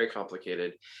is very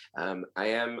complicated. I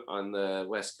am on the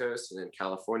West Coast and in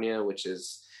California, which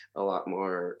is a lot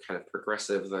more kind of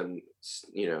progressive than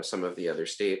some of the other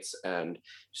states, and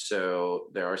so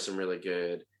there are some really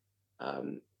good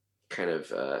kind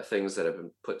of things that have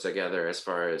been put together as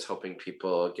far as helping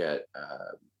people get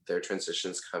their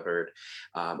transitions covered.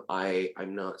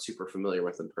 I'm not super familiar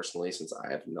with them personally since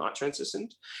I have not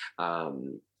transitioned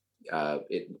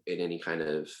in any kind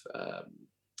of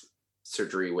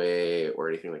surgery way or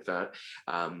anything like that.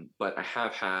 But I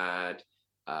have had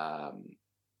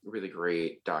really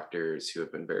great doctors who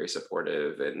have been very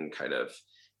supportive and kind of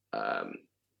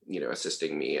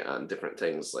assisting me on different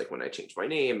things, like when I change my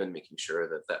name and making sure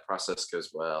that that process goes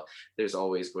well. There's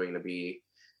always going to be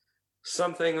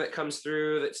something that comes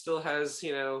through that still has,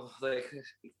 like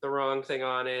the wrong thing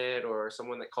on it, or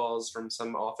someone that calls from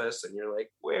some office and you're like,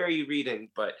 where are you reading?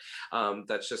 But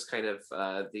that's just kind of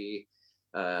the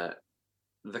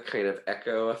kind of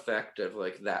echo effect of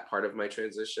like that part of my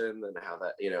transition, and how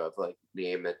that, of like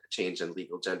name change and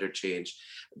legal gender change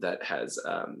that has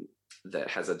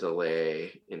a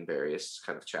delay in various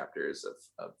kind of chapters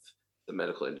of the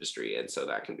medical industry, and so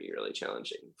that can be really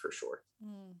challenging for sure.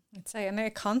 I'd say, and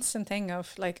a constant thing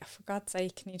of like, for God's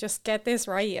sake, can you just get this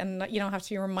right, and you don't have to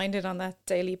be reminded on that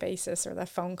daily basis or that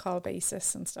phone call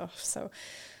basis and stuff. So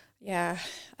yeah,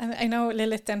 and I know,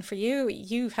 Lilith, then for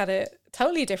you had a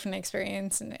totally different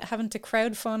experience, and having to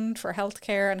crowdfund for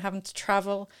healthcare and having to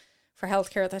travel for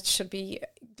healthcare that should be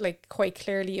like quite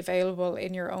clearly available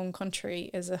in your own country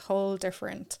is a whole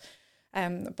different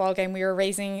ball game. We were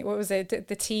raising, what was it,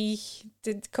 the tea,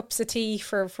 the cups of tea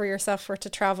for yourself for to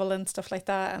travel and stuff like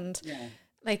that, and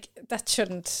like that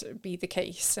shouldn't be the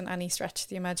case in any stretch of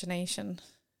the imagination.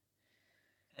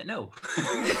 No,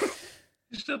 it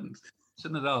shouldn't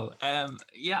at all.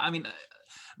 I mean,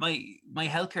 my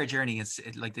healthcare journey is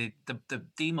like the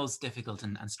most difficult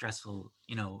and stressful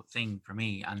thing for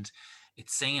me, and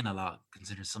it's saying a lot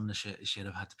considering some of the shit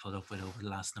I've had to put up with over the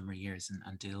last number of years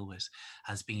and deal with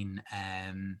has been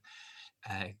kind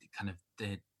of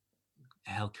the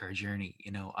healthcare journey.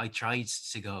 I tried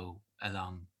to go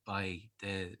along by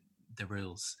the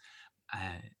rules,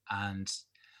 and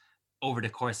over the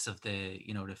course of the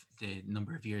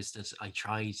number of years that I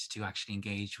tried to actually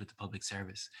engage with the public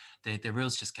service, the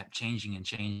rules just kept changing and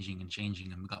changing and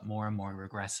changing, and we got more and more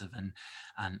regressive and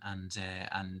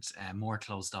more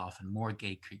closed off and more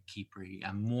gatekeepery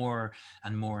and more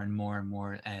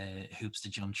hoops to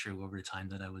jump through over the time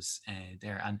that I was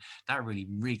there, and that really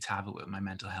wreaked havoc with my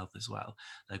mental health as well.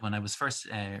 Like when I was first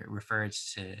referred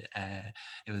to,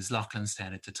 it was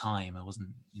Loughlinstown at the time. I wasn't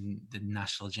in the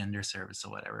National Gender Service or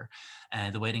whatever.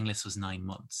 The waiting list was 9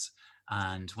 months.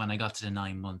 And when I got to the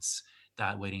 9 months,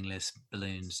 that waiting list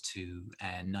ballooned to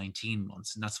 19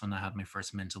 months. And that's when I had my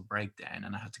first mental breakdown,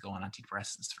 and I had to go on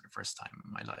antidepressants for the first time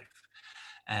in my life.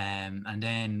 And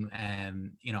then,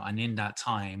 and in that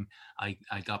time, I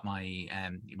got my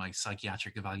my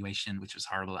psychiatric evaluation, which was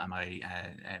horrible, and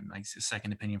my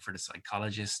second opinion for the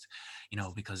psychologist,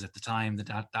 because at the time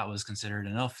that was considered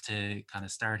enough to kind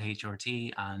of start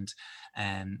HRT and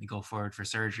go forward for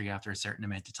surgery after a certain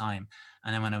amount of time.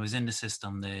 And then when I was in the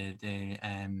system, the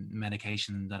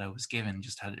medication that I was given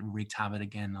just had wreaked havoc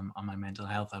again on my mental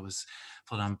health. I was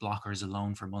put on blockers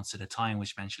alone for months at a time,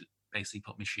 which basically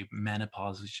put me through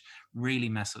menopause, which really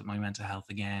messed with my mental health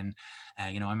again.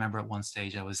 I remember at one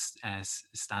stage I was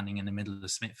standing in the middle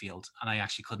of Smithfield, and I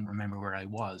actually couldn't remember where I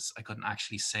was. I couldn't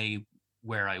actually say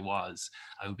where I was.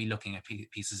 I would be looking at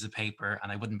pieces of paper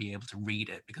and I wouldn't be able to read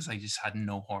it because I just had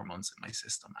no hormones in my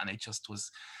system, and it just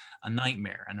was a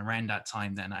nightmare. And around that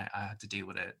time then I had to deal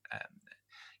with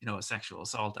a sexual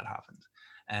assault that happened.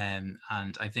 And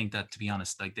I think that, to be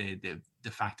honest, like the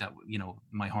fact that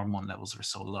my hormone levels were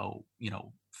so low,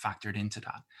 factored into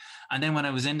that. And then when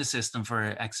I was in the system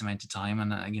for X amount of time,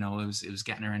 and it was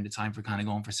getting around the time for kind of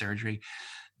going for surgery,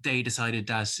 they decided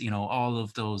that all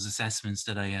of those assessments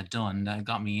that I had done that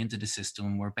got me into the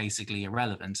system were basically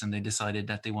irrelevant, and they decided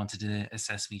that they wanted to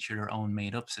assess me through their own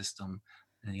made-up system.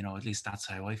 And, at least that's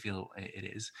how I feel it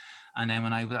is. And then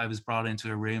when I was brought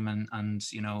into a room and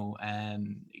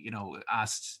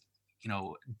asked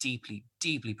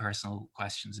deeply personal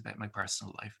questions about my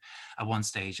personal life. At one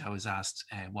stage, I was asked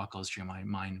what goes through my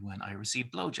mind when I receive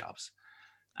blowjobs.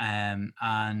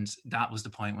 And that was the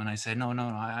point when I said, no,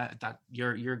 that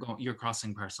you're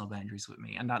crossing personal boundaries with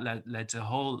me, and that led to a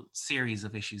whole series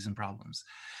of issues and problems,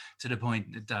 to the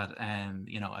point that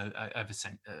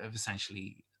I've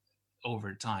essentially,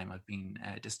 over time, I've been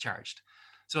discharged.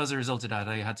 So as a result of that,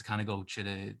 I had to kind of go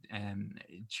through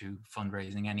through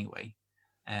fundraising anyway.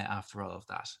 After all of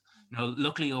that,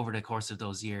 luckily over the course of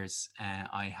those years,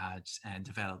 I had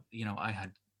developed, I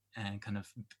had kind of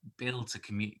built a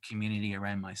community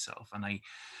around myself, and I,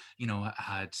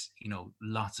 had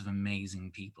lots of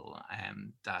amazing people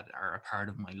that are a part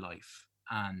of my life,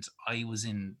 and I was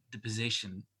in the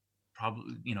position,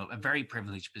 probably, a very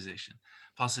privileged position,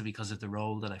 possibly because of the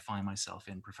role that I find myself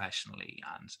in professionally,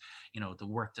 and the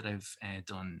work that I've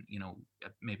done,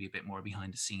 maybe a bit more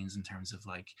behind the scenes in terms of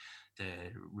like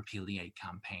the Repeal the 8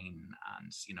 campaign,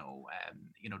 and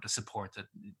the support that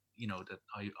that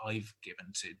I've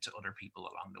given to other people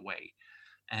along the way.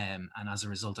 And as a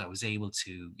result, I was able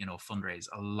to fundraise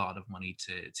a lot of money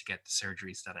to get the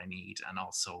surgeries that I need, and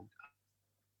also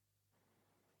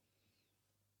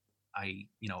I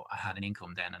had an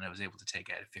income then, and I was able to take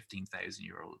out a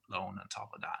 €15,000 loan on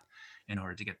top of that in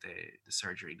order to get the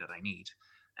surgery that I need.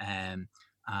 And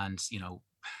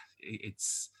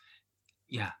it's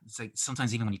like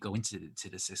sometimes even when you go into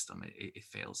the system, it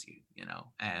fails you,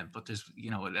 but there's,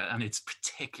 and it's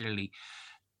particularly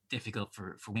difficult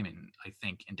for women, I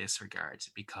think, in this regard,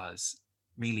 because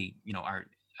really,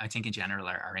 I think in general,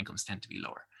 our incomes tend to be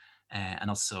lower. And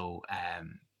also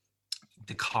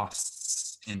the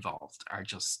costs involved are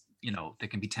just, they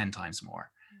can be 10 times more.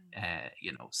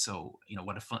 So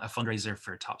what a fundraiser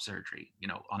for top surgery,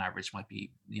 on average might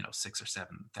be 6,000 or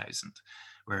 7,000,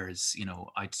 whereas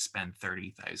I'd spend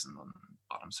 30,000 on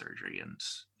bottom surgery and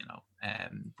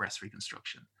breast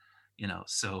reconstruction.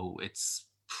 So it's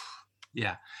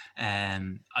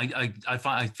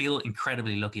I feel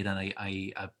incredibly lucky that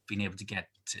I have been able to get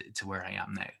to where I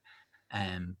am now.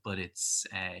 But it's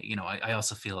I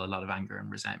also feel a lot of anger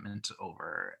and resentment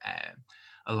over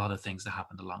a lot of things that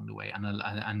happened along the way,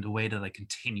 and the way that I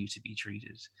continue to be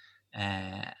treated.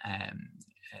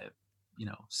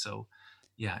 So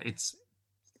it's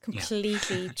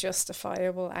completely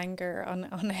justifiable anger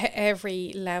on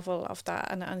every level of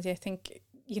that, and I think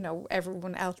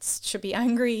everyone else should be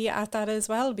angry at that as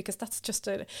well, because that's just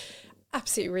an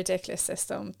absolutely ridiculous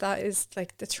system. That is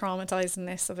like the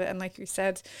traumatizingness of it. And like you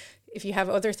said, if you have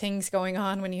other things going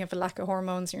on, when you have a lack of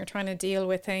hormones and you're trying to deal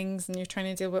with things, and you're trying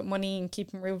to deal with money and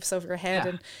keeping roofs over your head,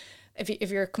 and if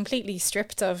you're completely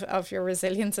stripped of your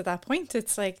resilience at that point,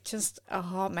 it's like just a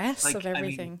hot mess of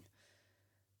everything.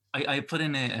 I put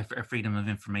in a freedom of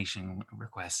information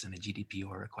request and a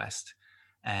GDPR request,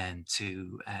 and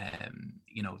to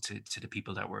the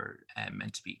people that were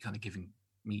meant to be kind of giving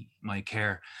me my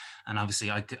care, and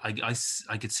obviously I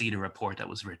could see the report that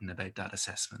was written about that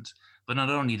assessment. But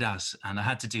not only that, and I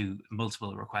had to do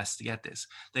multiple requests to get this,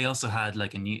 they also had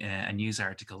like a news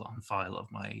article on file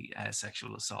of my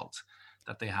sexual assault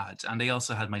that they had, and they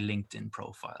also had my LinkedIn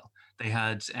profile. They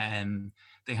had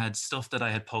stuff that I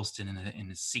had posted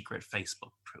in a secret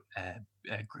Facebook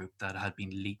group that had been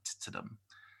leaked to them,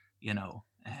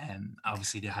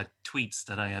 obviously they had tweets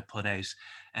that I had put out,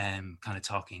 kind of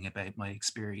talking about my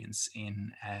experience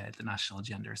in the National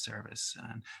Gender Service,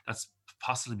 and that's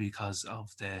possibly because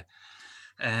of the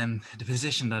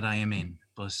position that I am in.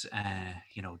 But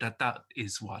that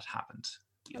is what happened.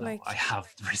 I have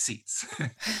the receipts.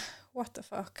 What the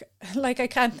fuck? Like, I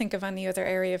can't think of any other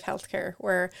area of healthcare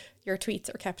where your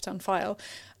tweets are kept on file.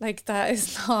 Like, that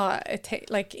is not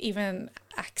like even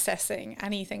accessing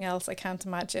anything else. I can't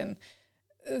imagine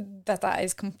that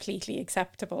is completely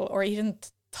acceptable or even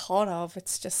thought of.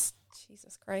 It's just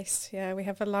Jesus Christ. Yeah, we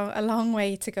have a long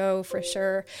way to go for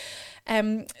sure.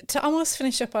 To almost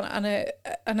finish up on a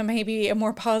maybe a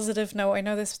more positive note. I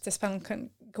know this panel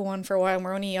can go on for a while, and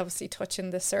we're only obviously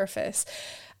touching the surface.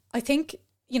 I think,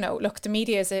 look, the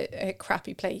media is a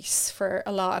crappy place for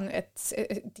a lot, and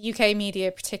the UK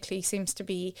media particularly seems to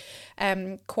be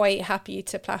quite happy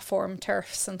to platform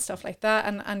TERFs and stuff like that.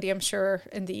 And Andy, I'm sure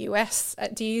in the US,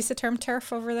 do you use the term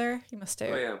TERF over there? You must do.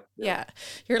 Oh, yeah.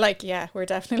 You're like, yeah, we're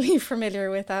definitely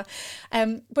familiar with that.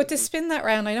 But to spin that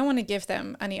round, I don't want to give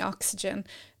them any oxygen.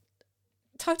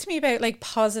 Talk to me about like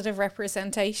positive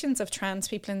representations of trans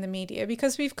people in the media,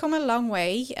 because we've come a long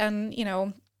way, and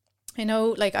I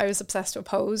know, like, I was obsessed with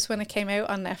Pose when it came out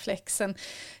on Netflix, and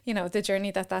the journey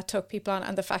that took people on,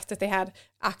 and the fact that they had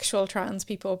actual trans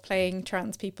people playing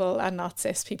trans people and not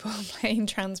cis people playing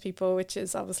trans people, which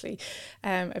is obviously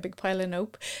a big pile of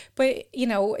nope. But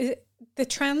the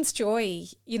trans joy,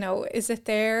 you know, is it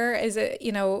there? Is it,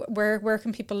 you know, where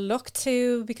can people look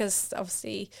to? Because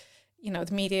obviously, you know,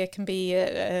 the media can be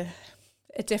a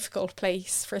difficult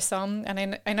place for some.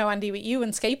 And I know, Andy, with you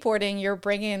and skateboarding, you're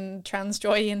bringing trans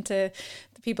joy into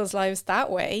the people's lives that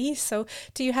way. So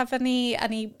do you have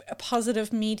any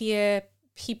positive media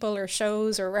people or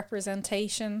shows or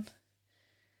representation?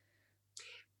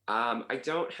 I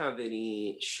don't have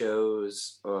any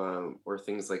shows or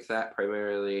things like that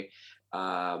primarily.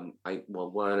 One,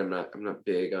 I'm not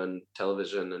big on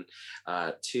television, and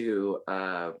two,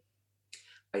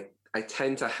 I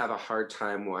tend to have a hard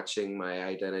time watching my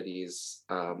identities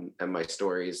and my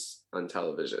stories on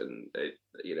television. They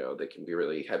can be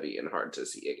really heavy and hard to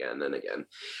see again and again.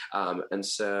 But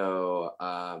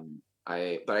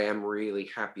I am really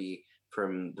happy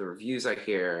from the reviews I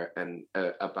hear and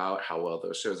about how well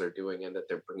those shows are doing, and that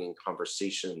they're bringing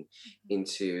conversation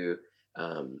into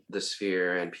the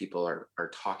sphere, and people are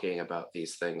talking about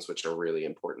these things, which are really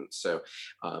important. So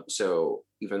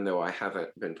even though I haven't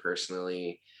been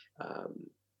personally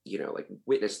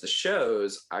witness the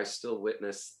shows, I still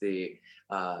witness the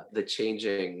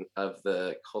changing of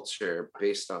the culture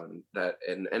based on that.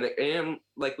 And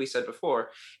like we said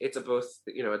before, it's a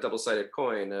double-sided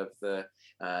coin of the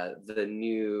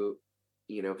new,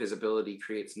 visibility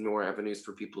creates more avenues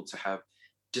for people to have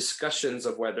discussions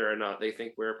of whether or not they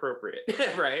think we're appropriate,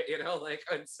 right?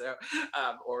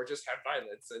 Or just have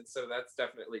violence. And so that's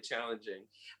definitely challenging.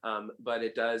 But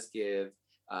it does give,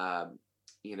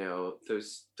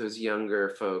 those younger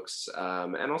folks,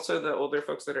 and also the older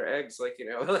folks that are eggs, like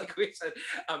we said,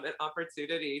 an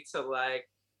opportunity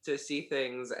to see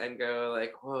things and go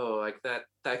like, whoa, like that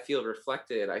I feel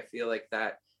reflected. I feel like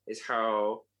that is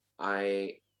how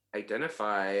I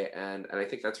identify, and I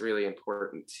think that's really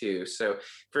important too. So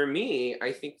for me,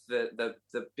 I think that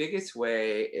the biggest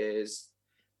way is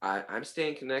I'm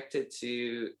staying connected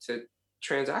to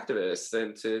trans activists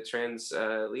and to trans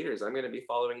leaders. I'm going to be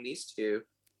following these two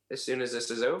as soon as this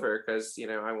is over, because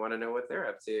I want to know what they're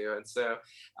up to. And so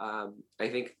I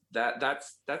think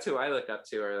that's who I look up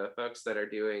to, are the folks that are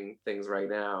doing things right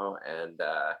now and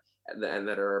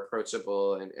that are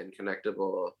approachable and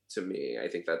connectable to me. I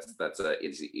think that's an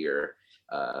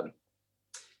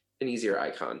easier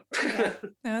icon. Yeah.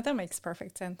 No, that makes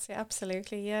perfect sense. Yeah,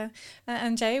 absolutely. Yeah.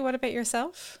 And Jay, what about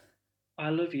yourself? I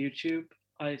love YouTube.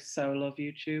 I so love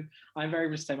YouTube. I'm very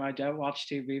much the same. I don't watch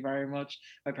TV very much.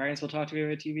 My parents will talk to me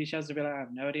about TV shows. They'll be like, I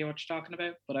have no idea what you're talking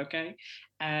about, but okay.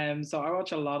 So I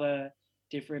watch a lot of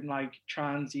different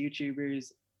trans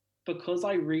YouTubers because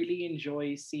I really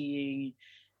enjoy seeing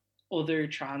other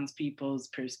trans people's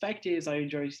perspectives. I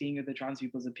enjoy seeing other trans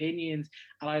people's opinions.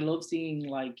 And I love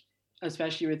seeing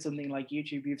especially with something like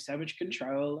YouTube, you have so much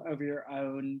control over your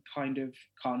own kind of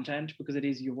content because it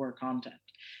is your content.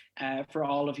 For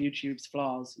all of YouTube's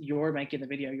flaws, you're making the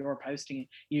video, you're posting it,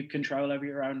 you control over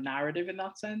your own narrative in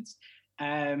that sense.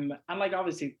 And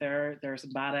obviously there are some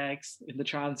bad eggs in the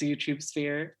trans YouTube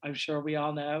sphere, I'm sure we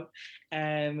all know.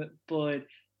 But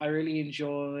I really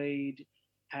enjoyed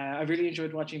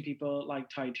watching people like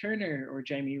Ty Turner or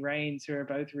Jamie Rains, who are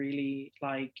both really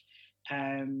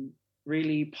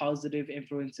really positive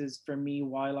influences for me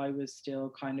while I was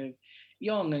still kind of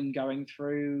young and going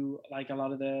through a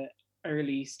lot of the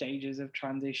early stages of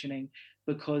transitioning,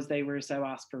 because they were so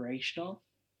aspirational.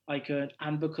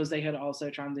 And because they had also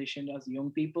transitioned as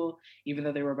young people, even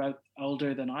though they were both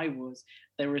older than I was,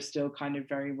 they were still kind of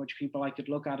very much people I could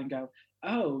look at and go,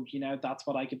 oh, that's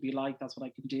what I could be like, that's what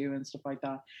I can do and stuff like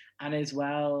that. And as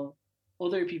well,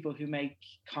 other people who make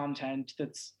content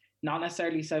that's not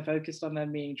necessarily so focused on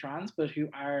them being trans, but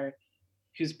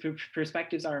whose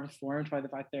perspectives are informed by the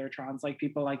fact they're trans, like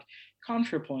people like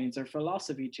ContraPoints or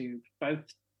PhilosophyTube, both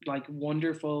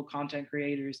wonderful content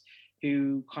creators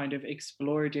who kind of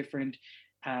explore different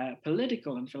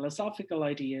political and philosophical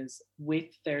ideas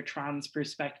with their trans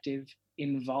perspective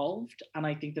involved. And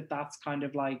I think that that's kind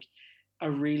of a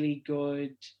really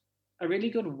good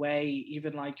way,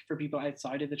 even for people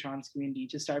outside of the trans community,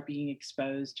 to start being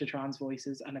exposed to trans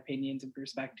voices and opinions and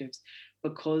perspectives,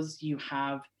 because you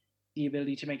have the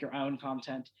ability to make your own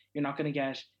content. You're not going to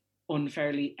get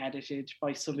unfairly edited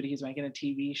by somebody who's making a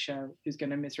TV show who's going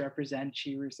to misrepresent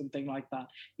you or something like that.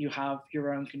 You have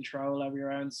your own control over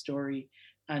your own story,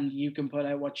 and you can put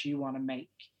out what you want to make,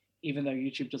 even though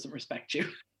YouTube doesn't respect you.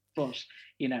 But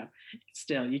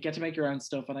still, you get to make your own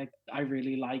stuff, and I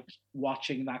really like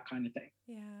watching that kind of thing.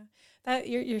 Yeah, that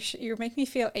you're making me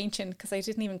feel ancient, because I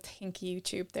didn't even think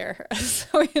YouTube there.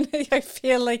 So I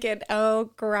feel like an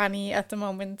old granny at the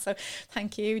moment. So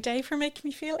thank you, Jay, for making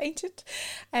me feel ancient.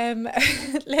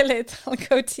 Lilith, I'll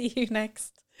go to you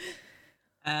next.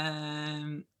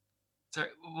 Sorry,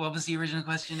 what was the original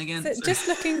question again? So just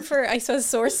looking for, I suppose,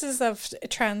 sources of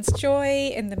trans joy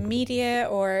in the media,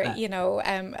 or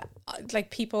like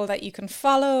people that you can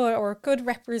follow, or good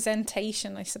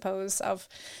representation, I suppose, of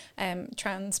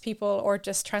trans people, or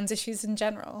just trans issues in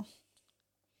general.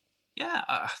 Yeah,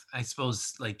 I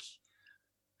suppose like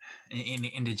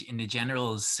in the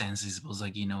general sense, I suppose,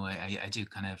 like, I do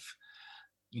kind of,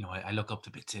 I look up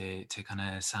a bit to kind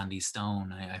of Sandy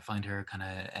Stone. I find her kind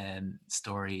of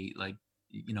story, like,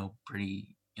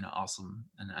 pretty, awesome,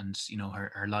 and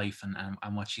her life,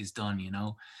 and what she's done,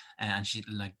 and she,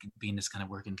 like, being this kind of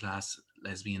working class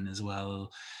lesbian as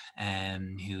well,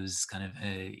 who's kind of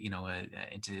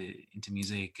into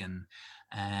music, and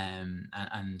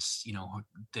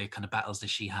the kind of battles that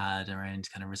she had around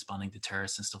kind of responding to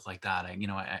terrorists and stuff like that.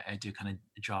 I do kind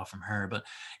of draw from her, but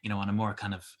on a more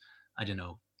kind of, I don't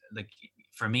know, like,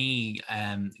 for me,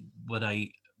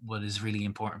 what is really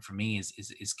important for me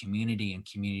is community and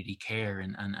community care,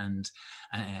 and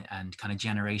kind of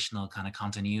generational kind of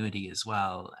continuity as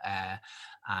well.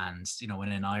 And in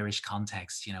an Irish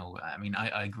context, I mean,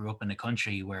 I grew up in a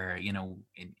country where,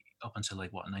 up until,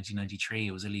 like, 1993,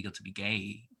 it was illegal to be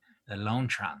gay, let alone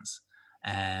trans.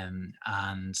 And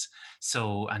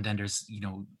so, and then there's,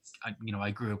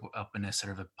 I grew up in a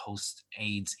sort of a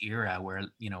post-AIDS era where,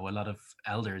 a lot of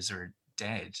elders are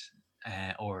dead,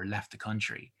 or left the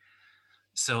country.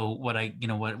 So what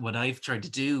I've tried to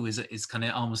do is kind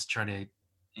of almost try to,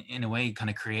 in a way, kind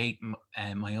of create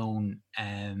my own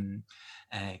kind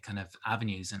of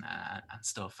avenues, and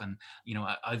stuff. And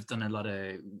I've done a lot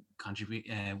of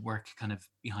work kind of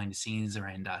behind the scenes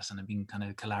around that, and I've been kind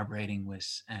of collaborating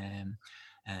with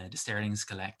the Sterling's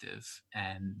Collective,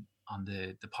 on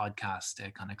the podcast,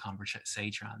 kind of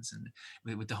Conversate Trans, and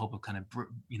with the hope of kind of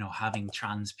having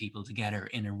trans people together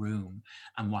in a room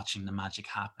and watching the magic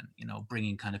happen,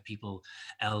 bringing kind of people,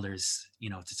 elders,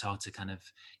 to talk to kind of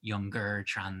younger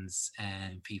trans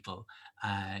people,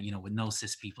 with no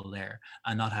cis people there,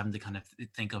 and not having to kind of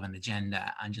think of an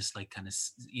agenda, and just, like, kind of,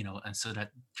 and so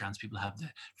that trans people have the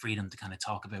freedom to kind of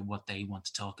talk about what they want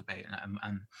to talk about,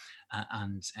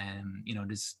 and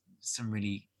there's some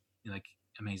really, like,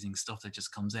 amazing stuff that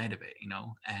just comes out of it.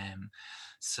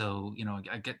 So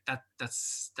I get that.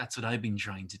 That's what I've been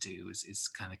trying to do, is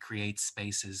kind of create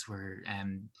spaces where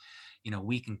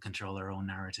we can control our own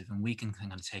narrative, and we can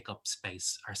kind of take up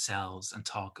space ourselves and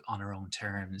talk on our own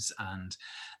terms, and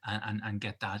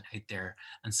get that out there.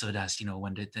 And so that's,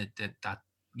 when that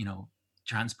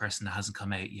trans person that hasn't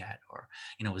come out yet, or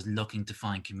is looking to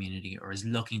find community, or is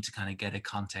looking to kind of get a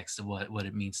context of what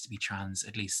it means to be trans,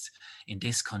 at least in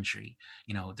this country,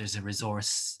 there's a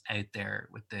resource out there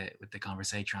with the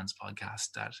Conversate Trans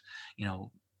podcast that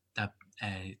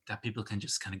that people can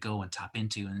just kind of go and tap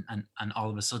into, and all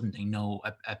of a sudden they know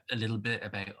a little bit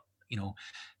about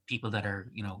people that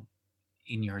are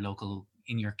in your local,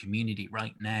 in your community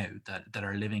right now, that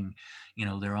are living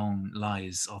their own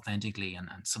lives authentically, and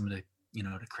some of the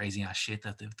the crazy ass shit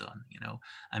that they've done.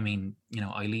 I mean,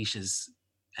 Eilish is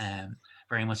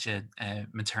very much a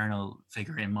maternal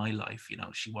figure in my life.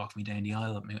 She walked me down the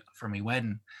aisle for my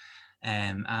wedding,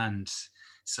 and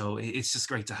so it's just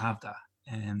great to have that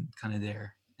kind of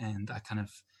there, and that kind of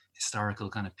historical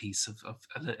kind of piece of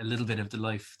a little bit of the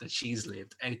life that she's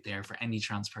lived out there for any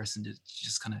trans person to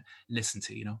just kind of listen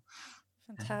to.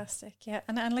 Fantastic. Yeah.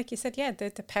 And like you said, yeah,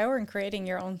 the power in creating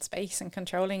your own space and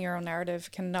controlling your own narrative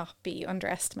cannot be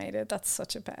underestimated. That's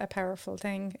such a powerful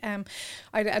thing.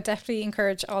 I definitely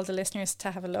encourage all the listeners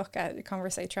to have a look at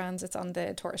Conversate Trans. It's on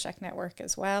the Torshek network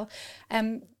as well.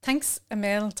 Thanks a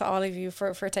mil to all of you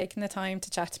for taking the time to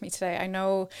chat to me today. I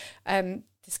know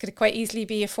this could quite easily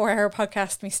be a 4-hour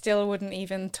podcast. We still wouldn't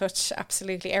even touch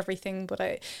absolutely everything, but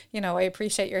I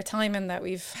appreciate your time, and that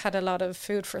we've had a lot of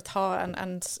food for thought,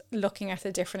 and looking at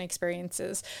the different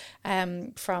experiences,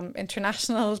 from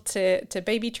international to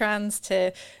baby trans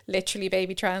to literally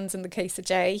baby trans in the case of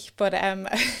Jay, but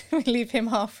we leave him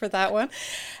off for that one.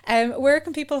 Where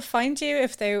can people find you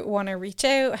if they want to reach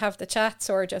out, have the chats,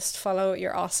 or just follow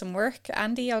your awesome work?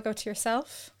 Andy, I'll go to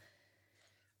yourself.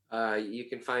 You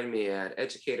can find me at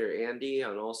Educator Andy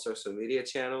on all social media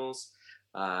channels,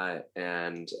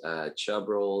 and Chub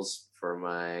Rolls for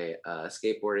my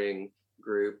skateboarding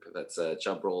group. That's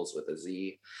Chub Rolls with a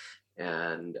Z.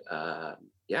 And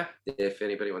yeah, if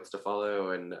anybody wants to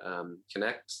follow and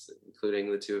connect,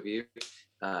 including the two of you,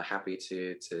 happy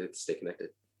to stay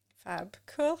connected. Fab.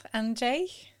 Cool. And Jay?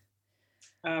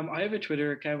 I have a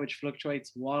Twitter account which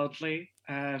fluctuates wildly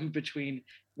between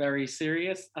very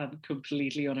serious and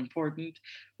completely unimportant,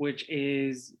 which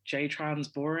is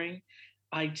JTransBoring.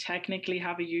 I technically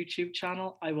have a YouTube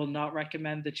channel. I will not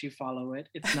recommend that you follow it.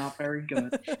 It's not very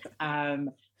good.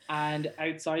 And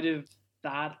outside of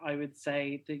that, I would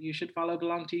say that you should follow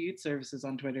Belong to Youth Services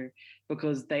on Twitter,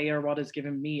 because they are what has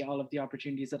given me all of the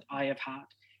opportunities that I have had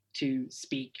to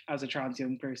speak as a trans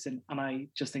young person. And I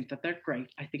just think that they're great.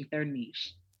 I think they're neat.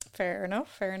 Fair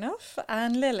enough.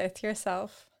 And Lilith,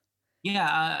 yourself?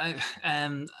 Yeah,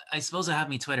 I suppose I have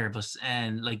my Twitter, but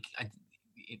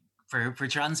for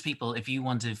trans people, if you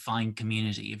want to find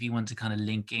community, if you want to kind of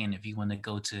link in, if you want to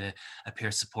go to a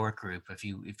peer support group, if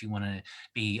you want to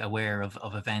be aware of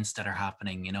events that are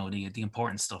happening, you know, the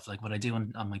important stuff, like what I do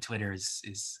on my Twitter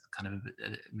is kind of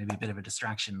maybe a bit of a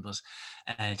distraction, but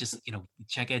just, you know,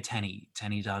 check out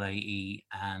tenny.ie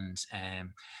and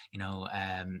you know,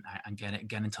 and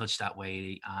get in touch that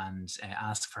way, and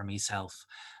ask for myself.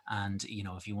 And, you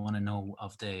know, if you want to know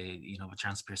of the, you know, a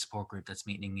trans peer support group that's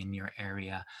meeting in your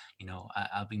area, you know,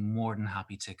 I'll be more than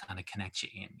happy to kind of connect you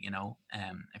in, you know,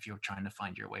 if you're trying to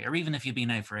find your way, or even if you've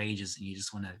been out for ages and you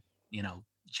just want to, you know,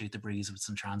 shoot the breeze with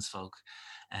some trans folk,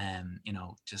 you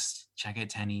know, just check out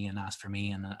Tenny and ask for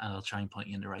me, and I'll try and point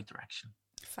you in the right direction.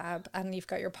 Fab. And you've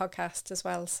got your podcast as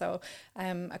well, so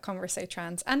A Conversate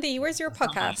Trans. Andy, where's your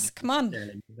podcast? Come on.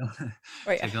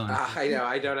 Wait, I know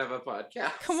I don't have a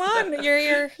podcast. Come on,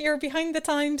 you're behind the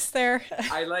times there.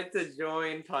 I like to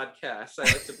join podcasts. I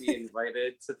like to be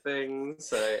invited to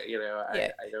things. You know, I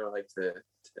don't like to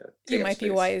you might be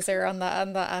wiser on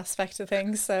that aspect of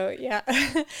things. So yeah.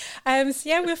 So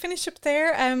yeah, we'll finish up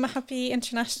there. Happy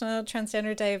International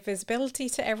Transgender Day of Visibility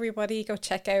to everybody. Go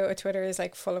check out our Twitter is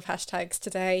like full of hashtags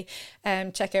today.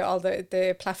 Check out all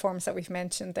the platforms that we've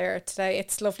mentioned there today.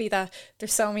 It's lovely that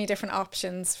there's so many different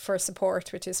options for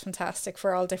support, which is fantastic,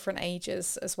 for all different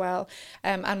ages as well.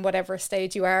 And whatever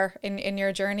stage you are in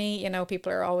your journey, you know,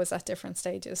 people are always at different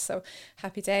stages. So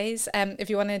happy days.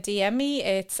 If you want to DM me,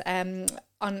 it's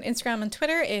on Instagram and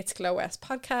Twitter, it's Glow West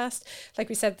Podcast. Like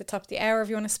we said at the top of the hour, if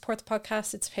you want to support the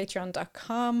podcast, it's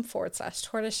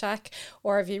patreon.com/Tortoise Shack.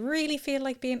 Or if you really feel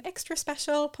like being extra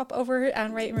special, pop over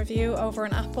and rate and review over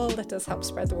on Apple. That does help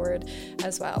spread the word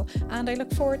as well. And I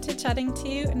look forward to chatting to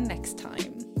you next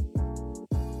time.